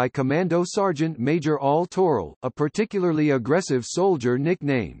headed by Commando Sergeant Major Al Toral, a particularly aggressive soldier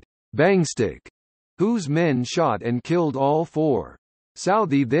nicknamed Bangstick, whose men shot and killed all 4.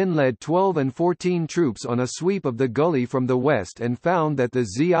 Southey then led 12 and 14 troops on a sweep of the gully from the west and found that the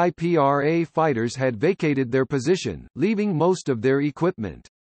ZIPRA fighters had vacated their position, leaving most of their equipment.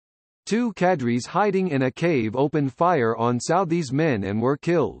 2 cadres hiding in a cave opened fire on Southey's men and were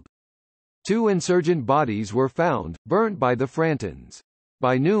killed. 2 insurgent bodies were found, burnt by the Frantons.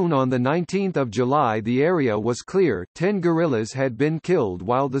 By noon on 19 July the area was clear, 10 guerrillas had been killed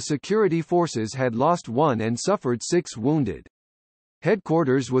while the security forces had lost 1 and suffered 6 wounded.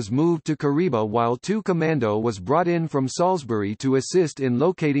 Headquarters was moved to Kariba while 2 commando was brought in from Salisbury to assist in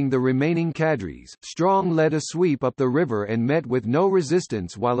locating the remaining cadres. Strong led a sweep up the river and met with no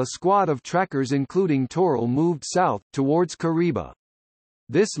resistance while a squad of trackers including Torrell moved south, towards Kariba.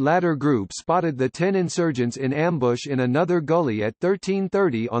 This latter group spotted the 10 insurgents in ambush in another gully at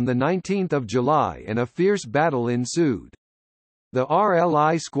 13:30 on 19 July and a fierce battle ensued. The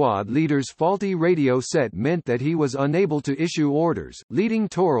RLI squad leader's faulty radio set meant that he was unable to issue orders, leading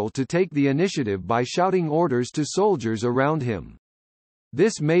Torrell to take the initiative by shouting orders to soldiers around him.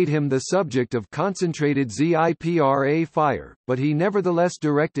 This made him the subject of concentrated ZIPRA fire, but he nevertheless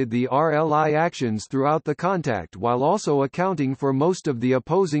directed the RLI actions throughout the contact while also accounting for most of the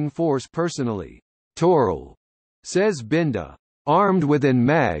opposing force personally. Torrell, says Binda, armed with an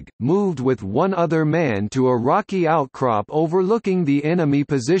mag, moved with 1 other man to a rocky outcrop overlooking the enemy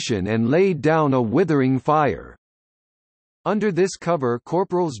position and laid down a withering fire. Under this cover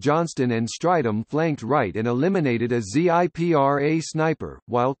Corporals Johnston and Stridham flanked right and eliminated a ZIPRA sniper,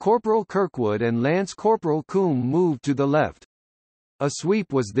 while Corporal Kirkwood and Lance Corporal Coombe moved to the left. A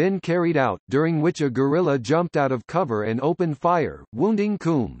sweep was then carried out, during which a guerrilla jumped out of cover and opened fire, wounding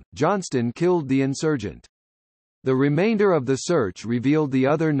Coombe. Johnston killed the insurgent. The remainder of the search revealed the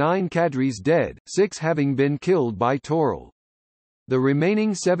other 9 cadres dead, 6 having been killed by Torrell. The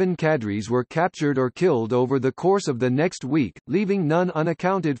remaining 7 cadres were captured or killed over the course of the next week, leaving none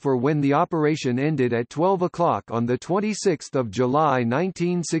unaccounted for when the operation ended at 12 o'clock on 26 July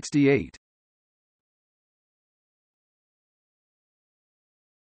 1968.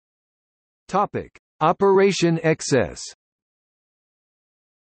 Topic: Operation Excess.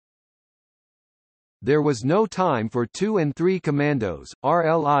 There was no time for 2 and 3 commandos,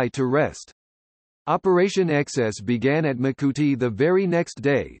 RLI to rest. Operation Excess began at Makuti the very next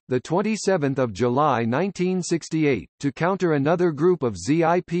day, 27 July 1968, to counter another group of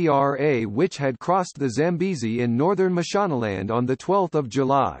ZIPRA which had crossed the Zambezi in northern Mashonaland on 12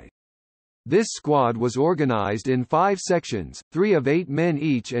 July. This squad was organized in 5 sections, 3 of 8 men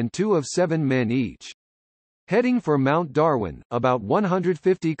each and 2 of 7 men each. Heading for Mount Darwin, about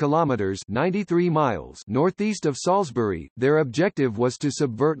 150 kilometers (93 miles) northeast of Salisbury, their objective was to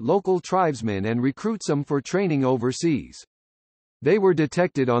subvert local tribesmen and recruit some for training overseas. They were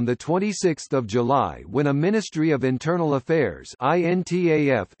detected on 26 July when a Ministry of Internal Affairs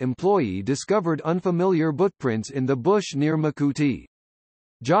 (INTAF) employee discovered unfamiliar footprints in the bush near Makuti.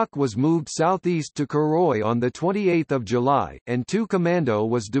 Jock was moved southeast to Karoi on 28 July, and 2 Commando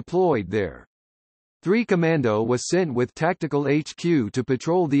was deployed there. 3 Commando was sent with Tactical HQ to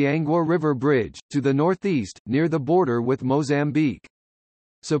patrol the Angwa River Bridge, to the northeast, near the border with Mozambique.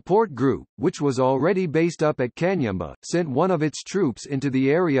 Support Group, which was already based up at Kanyamba, sent one of its troops into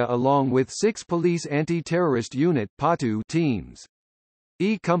the area along with 6 police anti-terrorist unit PATU teams.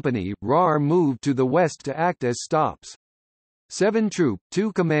 E Company, RAR moved to the west to act as stops. 7 Troop,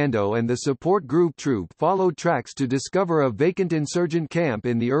 2 Commando and the Support Group Troop followed tracks to discover a vacant insurgent camp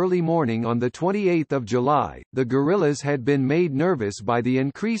in the early morning on 28 July. The guerrillas had been made nervous by the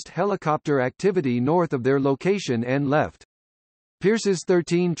increased helicopter activity north of their location and left. Pierce's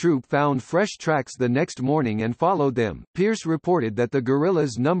 13 Troop found fresh tracks the next morning and followed them. Pierce reported that the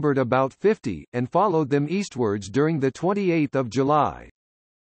guerrillas numbered about 50, and followed them eastwards during 28 July.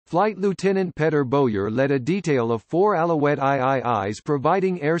 Flight Lieutenant Peter Bowyer led a detail of 4 Alouette IIIs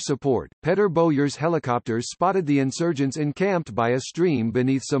providing air support. Peter Bowyer's helicopters spotted the insurgents encamped by a stream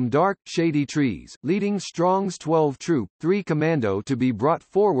beneath some dark, shady trees, leading Strong's 12 Troop, 3 Commando to be brought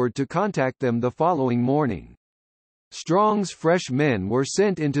forward to contact them the following morning. Strong's fresh men were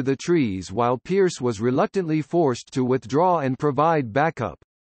sent into the trees while Pierce was reluctantly forced to withdraw and provide backup.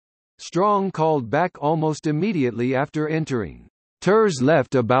 Strong called back almost immediately after entering. "Turs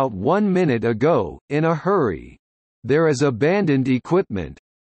left about 1 minute ago, in a hurry. There is abandoned equipment.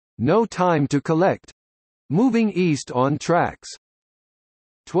 No time to collect. Moving east on tracks."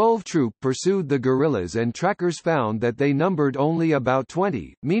 12 Troop pursued the guerrillas and trackers found that they numbered only about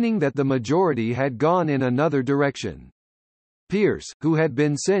 20, meaning that the majority had gone in another direction. Pierce, who had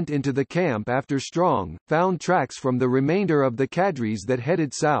been sent into the camp after Strong, found tracks from the remainder of the cadres that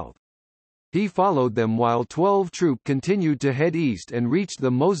headed south. He followed them while 12 troop continued to head east and reached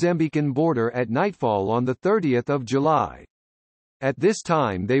the Mozambican border at nightfall on 30 July. At this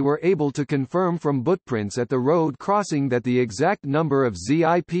time they were able to confirm from footprints at the road crossing that the exact number of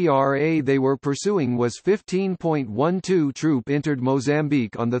ZIPRA they were pursuing was 15.12. Troop entered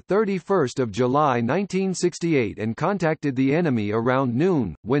Mozambique on 31 July 1968 and contacted the enemy around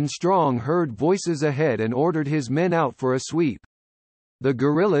noon, when Strong heard voices ahead and ordered his men out for a sweep. The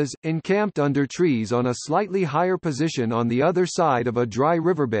guerrillas, encamped under trees on a slightly higher position on the other side of a dry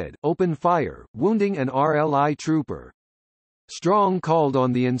riverbed, opened fire, wounding an RLI trooper. Strong called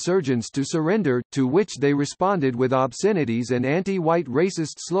on the insurgents to surrender, to which they responded with obscenities and anti-white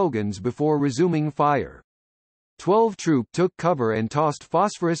racist slogans before resuming fire. 12 troop took cover and tossed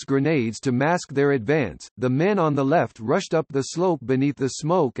phosphorus grenades to mask their advance. The men on the left rushed up the slope beneath the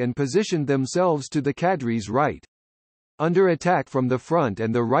smoke and positioned themselves to the cadre's right. Under attack from the front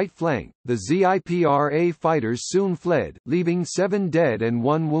and the right flank, the ZIPRA fighters soon fled, leaving 7 dead and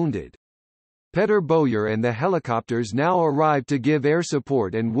 1 wounded. Peter Bowyer and the helicopters now arrived to give air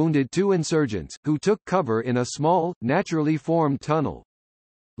support and wounded 2 insurgents, who took cover in a small, naturally formed tunnel.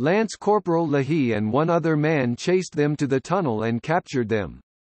 Lance Corporal Leahy and 1 other man chased them to the tunnel and captured them.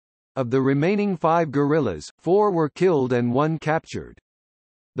 Of the remaining 5 guerrillas, 4 were killed and 1 captured.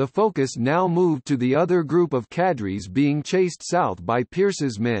 The focus now moved to the other group of cadres being chased south by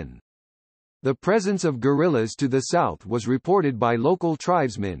Pierce's men. The presence of guerrillas to the south was reported by local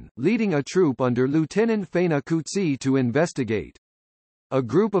tribesmen, leading a troop under Lieutenant Fena Kutsi to investigate. A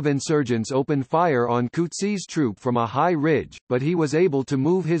group of insurgents opened fire on Kutsi's troop from a high ridge, but he was able to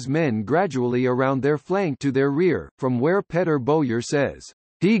move his men gradually around their flank to their rear, from where Peter Bowyer says,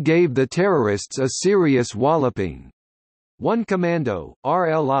 "He gave the terrorists a serious walloping." 1 commando,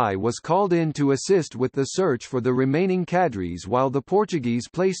 RLI, was called in to assist with the search for the remaining cadres while the Portuguese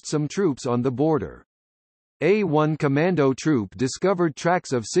placed some troops on the border. A1 commando troop discovered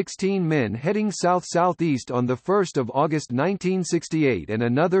tracks of 16 men heading south-southeast on 1 August 1968 and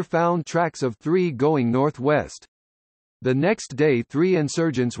another found tracks of 3 going northwest. The next day 3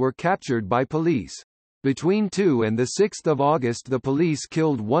 insurgents were captured by police. Between 2 and 6 August the police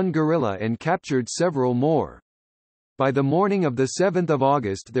killed 1 guerrilla and captured several more. By the morning of 7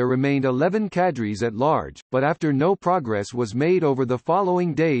 August there remained 11 cadres at large, but after no progress was made over the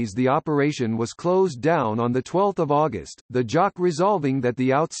following days the operation was closed down on 12 August, the JOC resolving that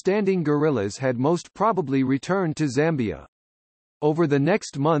the outstanding guerrillas had most probably returned to Zambia. Over the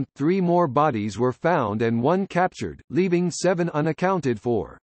next month 3 more bodies were found and 1 captured, leaving 7 unaccounted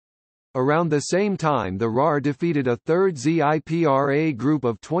for. Around the same time the RAR defeated a 3rd ZIPRA group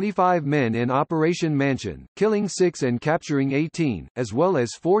of 25 men in Operation Mansion, killing 6 and capturing 18, as well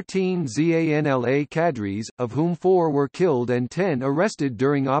as 14 ZANLA cadres, of whom 4 were killed and 10 arrested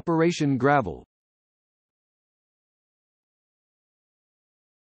during Operation Gravel.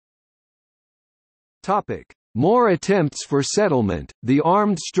 Topic: More attempts for settlement, the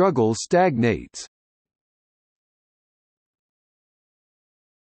armed struggle stagnates.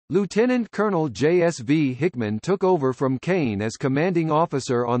 Lieutenant Colonel J.S.V. Hickman took over from Kane as commanding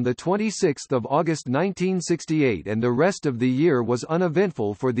officer on 26 August 1968 and the rest of the year was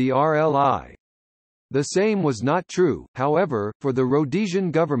uneventful for the RLI. The same was not true, however, for the Rhodesian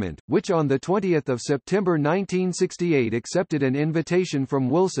government, which on 20 September 1968 accepted an invitation from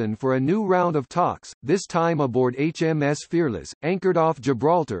Wilson for a new round of talks, this time aboard HMS Fearless, anchored off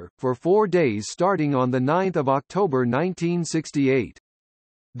Gibraltar, for 4 days starting on 9 October 1968.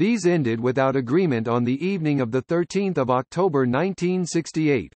 These ended without agreement on the evening of 13 October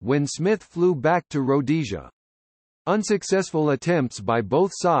 1968, when Smith flew back to Rhodesia. Unsuccessful attempts by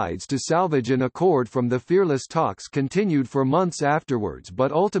both sides to salvage an accord from the Fearless talks continued for months afterwards,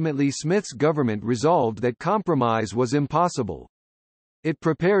 but ultimately Smith's government resolved that compromise was impossible. It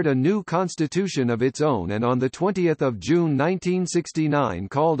prepared a new constitution of its own and on 20 June 1969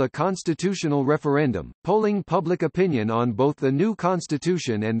 called a constitutional referendum, polling public opinion on both the new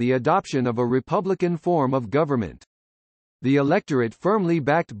constitution and the adoption of a republican form of government. The electorate firmly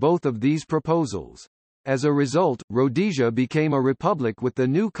backed both of these proposals. As a result, Rhodesia became a republic with the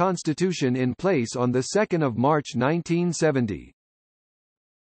new constitution in place on 2 March 1970.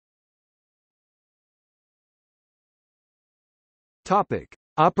 Topic: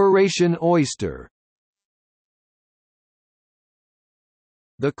 Operation Oyster.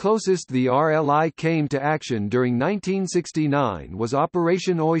 The closest the RLI came to action during 1969 was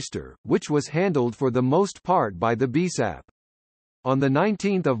Operation Oyster, which was handled for the most part by the BSAP. On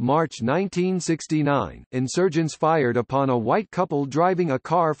 19 March 1969, insurgents fired upon a white couple driving a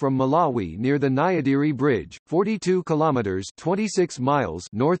car from Malawi near the Nyadiri Bridge, 42 kilometers (26 miles)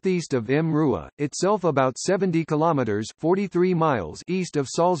 northeast of Mrua, itself about 70 kilometers (43 miles) east of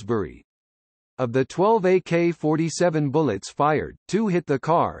Salisbury. Of the 12 AK-47 bullets fired, 2 hit the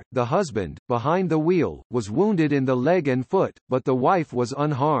car. The husband, behind the wheel, was wounded in the leg and foot, but the wife was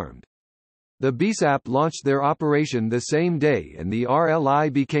unharmed. The BSAP launched their operation the same day and the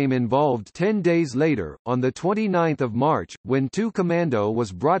RLI became involved 10 days later, on 29 March, when 2 Commando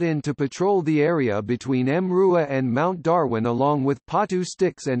was brought in to patrol the area between Mrua and Mount Darwin along with Patu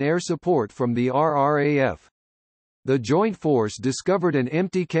sticks and air support from the RRAF. The joint force discovered an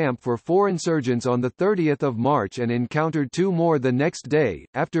empty camp for 4 insurgents on 30 March and encountered 2 more the next day.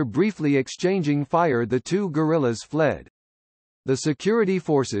 After briefly exchanging fire, the 2 guerrillas fled. The security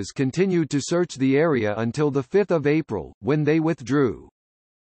forces continued to search the area until 5 April, when they withdrew.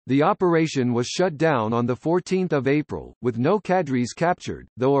 The operation was shut down on 14 April, with no cadres captured,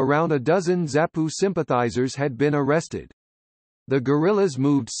 though around a dozen ZAPU sympathizers had been arrested. The guerrillas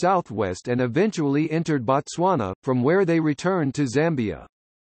moved southwest and eventually entered Botswana, from where they returned to Zambia.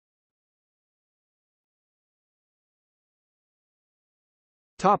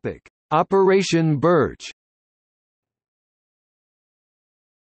 Topic: Operation Birch.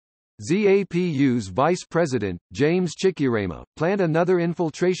 ZAPU's Vice President, James Chikirema, planned another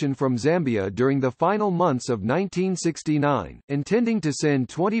infiltration from Zambia during the final months of 1969, intending to send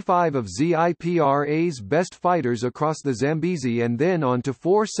 25 of ZIPRA's best fighters across the Zambezi and then on to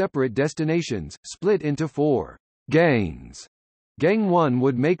 4 separate destinations, split into 4 gangs. Gang 1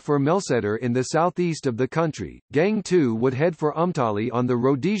 would make for Melsetter in the southeast of the country, Gang 2 would head for Umtali on the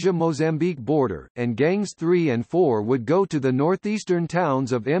Rhodesia-Mozambique border, and Gangs 3 and 4 would go to the northeastern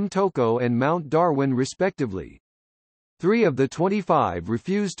towns of Mtoko and Mount Darwin respectively. 3 of the 25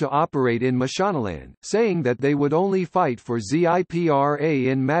 refused to operate in Mashonaland, saying that they would only fight for ZIPRA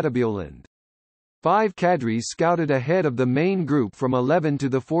in Matabeland. 5 cadres scouted ahead of the main group from 11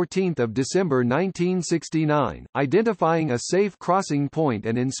 to 14 December 1969, identifying a safe crossing point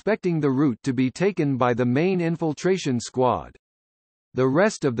and inspecting the route to be taken by the main infiltration squad. The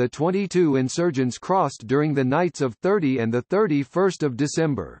rest of the 22 insurgents crossed during the nights of 30 and 31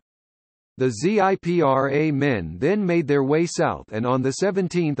 December. The ZIPRA men then made their way south and on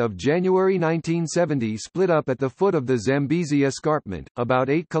 17 January 1970 split up at the foot of the Zambezi Escarpment, about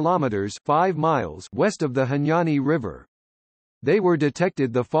 8 kilometers (5 miles) west of the Hanyani River. They were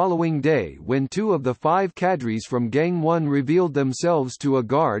detected the following day when 2 of the 5 cadres from Gang 1 revealed themselves to a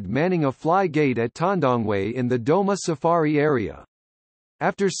guard manning a fly gate at Tandongwe in the Doma Safari area.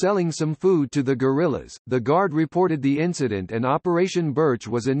 After selling some food to the guerrillas, the guard reported the incident and Operation Birch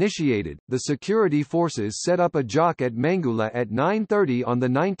was initiated. The security forces set up a jock at Mangula at 9:30 on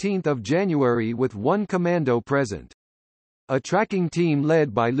 19 January with 1 commando present. A tracking team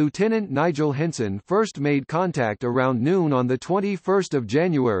led by Lieutenant Nigel Henson first made contact around noon on 21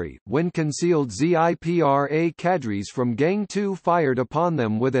 January, when concealed ZIPRA cadres from Gang 2 fired upon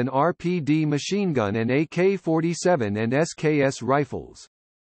them with an RPD machine gun and AK-47 and SKS rifles.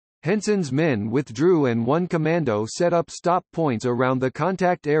 Henson's men withdrew and 1 commando set up stop points around the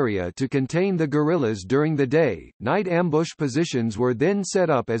contact area to contain the guerrillas during the day. Night ambush positions were then set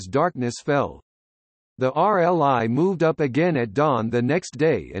up as darkness fell. The RLI moved up again at dawn the next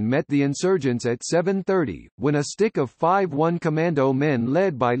day and met the insurgents at 7:30, when a stick of 5 commando men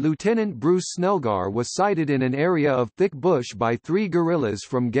led by Lieutenant Bruce Snelgar was sighted in an area of thick bush by 3 guerrillas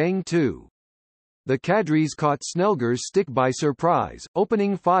from Gang 2. The cadres caught Snelgar's stick by surprise,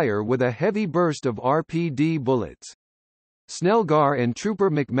 opening fire with a heavy burst of RPD bullets. Snelgar and Trooper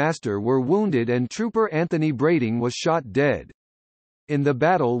McMaster were wounded and Trooper Anthony Brading was shot dead. In the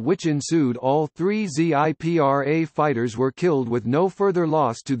battle which ensued, all 3 ZIPRA fighters were killed with no further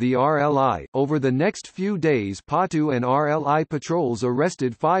loss to the RLI. Over the next few days, Patu and RLI patrols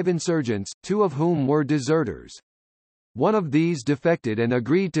arrested 5 insurgents, 2 of whom were deserters. One of these defected and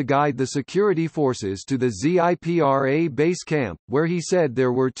agreed to guide the security forces to the ZIPRA base camp, where he said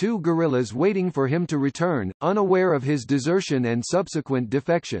there were 2 guerrillas waiting for him to return, unaware of his desertion and subsequent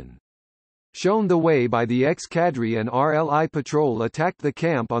defection. Shown the way by the ex-cadre, an RLI patrol attacked the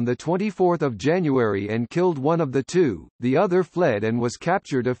camp on 24 January and killed one of the 2, the other fled and was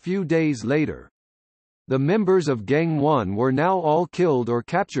captured a few days later. The members of Gang 1 were now all killed or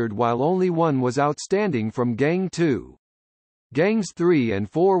captured while only 1 was outstanding from Gang 2. Gangs 3 and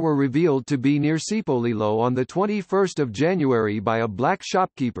 4 were revealed to be near Sipolilo on 21 January by a black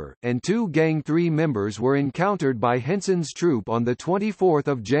shopkeeper, and 2 Gang 3 members were encountered by Henson's troop on 24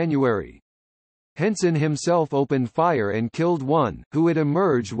 January. Henson himself opened fire and killed one, who it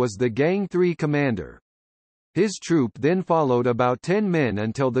emerged was the Gang 3 commander. His troop then followed about 10 men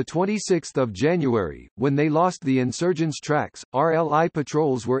until the 26th of January, when they lost the insurgents' tracks. RLI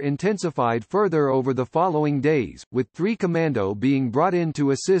patrols were intensified further over the following days, with 3 commando being brought in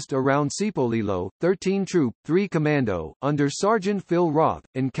to assist around Sipolilo. 13 Troop 3 Commando, under Sergeant Phil Roth,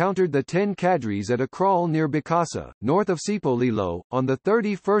 encountered the 10 cadres at a kraal near Bikasa, north of Sipolilo, on the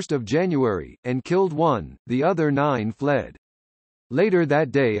 31st of January, and killed one. The other 9 fled. Later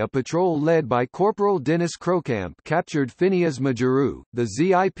that day a patrol led by Corporal Dennis Crocamp captured Phineas Majuru, the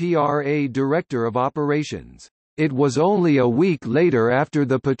ZIPRA Director of Operations. It was only a week later after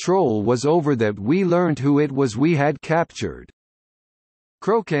the patrol was over that we learned who it was we had captured.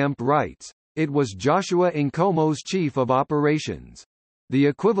 Crocamp writes, "It was Joshua Nkomo's Chief of Operations. The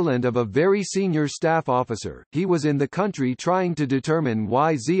equivalent of a very senior staff officer. He was in the country trying to determine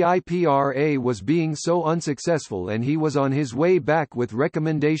why ZIPRA was being so unsuccessful, and he was on his way back with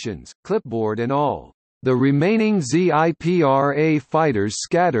recommendations, clipboard and all. The remaining ZIPRA fighters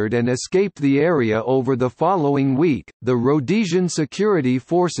scattered and escaped the area over the following week, the Rhodesian security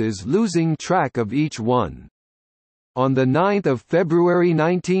forces losing track of each one. On 9 February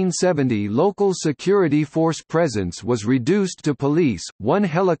 1970 local security force presence was reduced to police, 1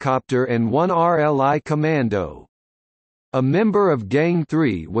 helicopter and 1 RLI commando. A member of Gang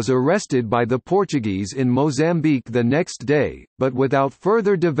 3 was arrested by the Portuguese in Mozambique the next day, but without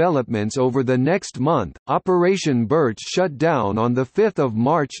further developments over the next month, Operation Birch shut down on 5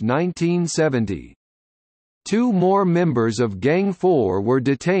 March 1970. 2 more members of Gang 4 were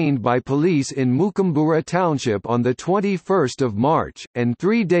detained by police in Mukumbura Township on 21 March, and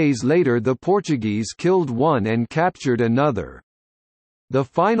 3 days later the Portuguese killed one and captured another. The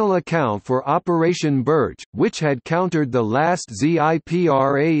final account for Operation Birch, which had countered the last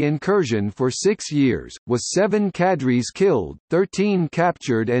ZIPRA incursion for 6 years, was 7 cadres killed, 13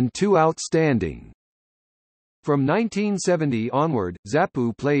 captured and 2 outstanding. From 1970 onward,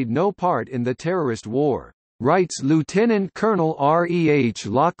 ZAPU played no part in the terrorist war, writes Lieutenant Colonel R.E.H.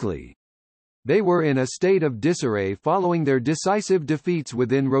 Lockley. They were in a state of disarray following their decisive defeats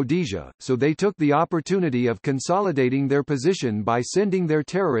within Rhodesia, so they took the opportunity of consolidating their position by sending their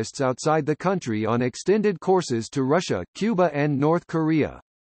terrorists outside the country on extended courses to Russia, Cuba and North Korea.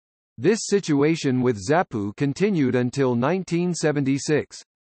 This situation with ZAPU continued until 1976.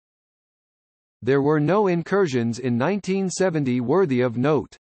 There were no incursions in 1970 worthy of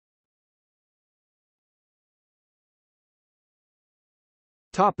note.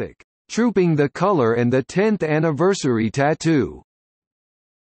 Topic: Trooping the Color and the 10th Anniversary Tattoo.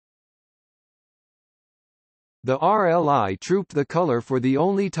 The RLI trooped the color for the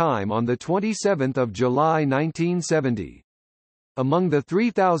only time on 27 July 1970. Among the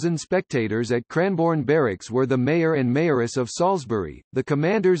 3,000 spectators at Cranborne Barracks were the mayor and mayoress of Salisbury, the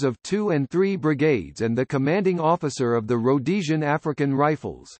commanders of 2 and 3 brigades and the commanding officer of the Rhodesian African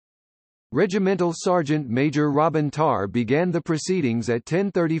Rifles. Regimental Sergeant Major Robin Tarr began the proceedings at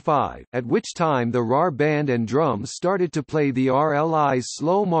 10:35, at which time the RAR band and drums started to play the RLI's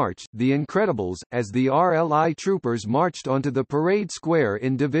slow march, The Incredibles, as the RLI troopers marched onto the parade square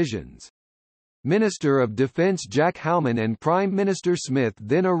in divisions. Minister of Defense Jack Howman and Prime Minister Smith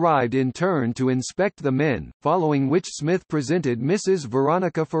then arrived in turn to inspect the men, following which Smith presented Mrs.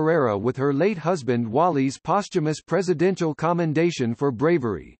 Veronica Ferreira with her late husband Wally's posthumous presidential commendation for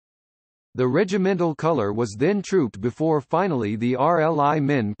bravery. The regimental color was then trooped before finally the RLI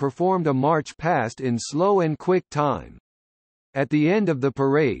men performed a march past in slow and quick time. At the end of the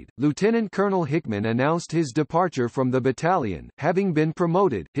parade, Lieutenant Colonel Hickman announced his departure from the battalion. Having been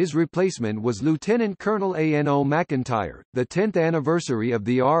promoted, his replacement was Lieutenant Colonel ANO McIntyre. The 10th anniversary of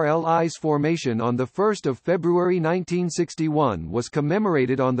the RLI's formation on 1 February 1961 was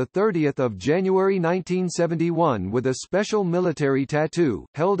commemorated on 30 January 1971 with a special military tattoo,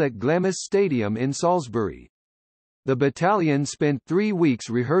 held at Glamis Stadium in Salisbury. The battalion spent 3 weeks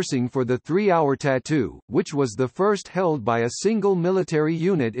rehearsing for the 3-hour tattoo, which was the first held by a single military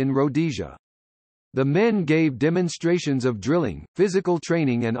unit in Rhodesia. The men gave demonstrations of drilling, physical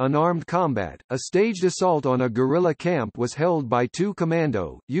training and unarmed combat. A staged assault on a guerrilla camp was held by 2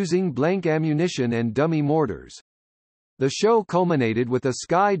 commando, using blank ammunition and dummy mortars. The show culminated with a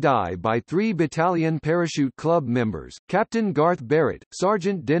sky dive by 3 Battalion Parachute Club members, Captain Garth Barrett,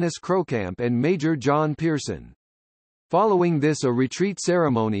 Sergeant Dennis Crocamp and Major John Pearson. Following this a retreat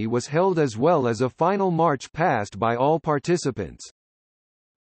ceremony was held as well as a final march past by all participants.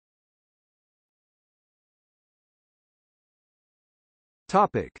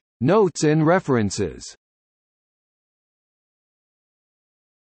 Topic: Notes and references.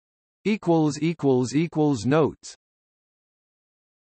 Notes